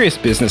the serious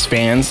business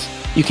fans,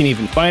 you can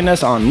even find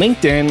us on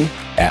LinkedIn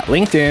at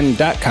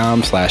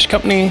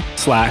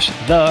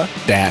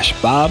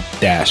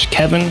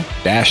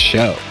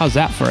linkedin.com/company/the-bob-kevin-show. How's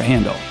that for a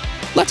handle?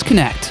 Let's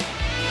connect.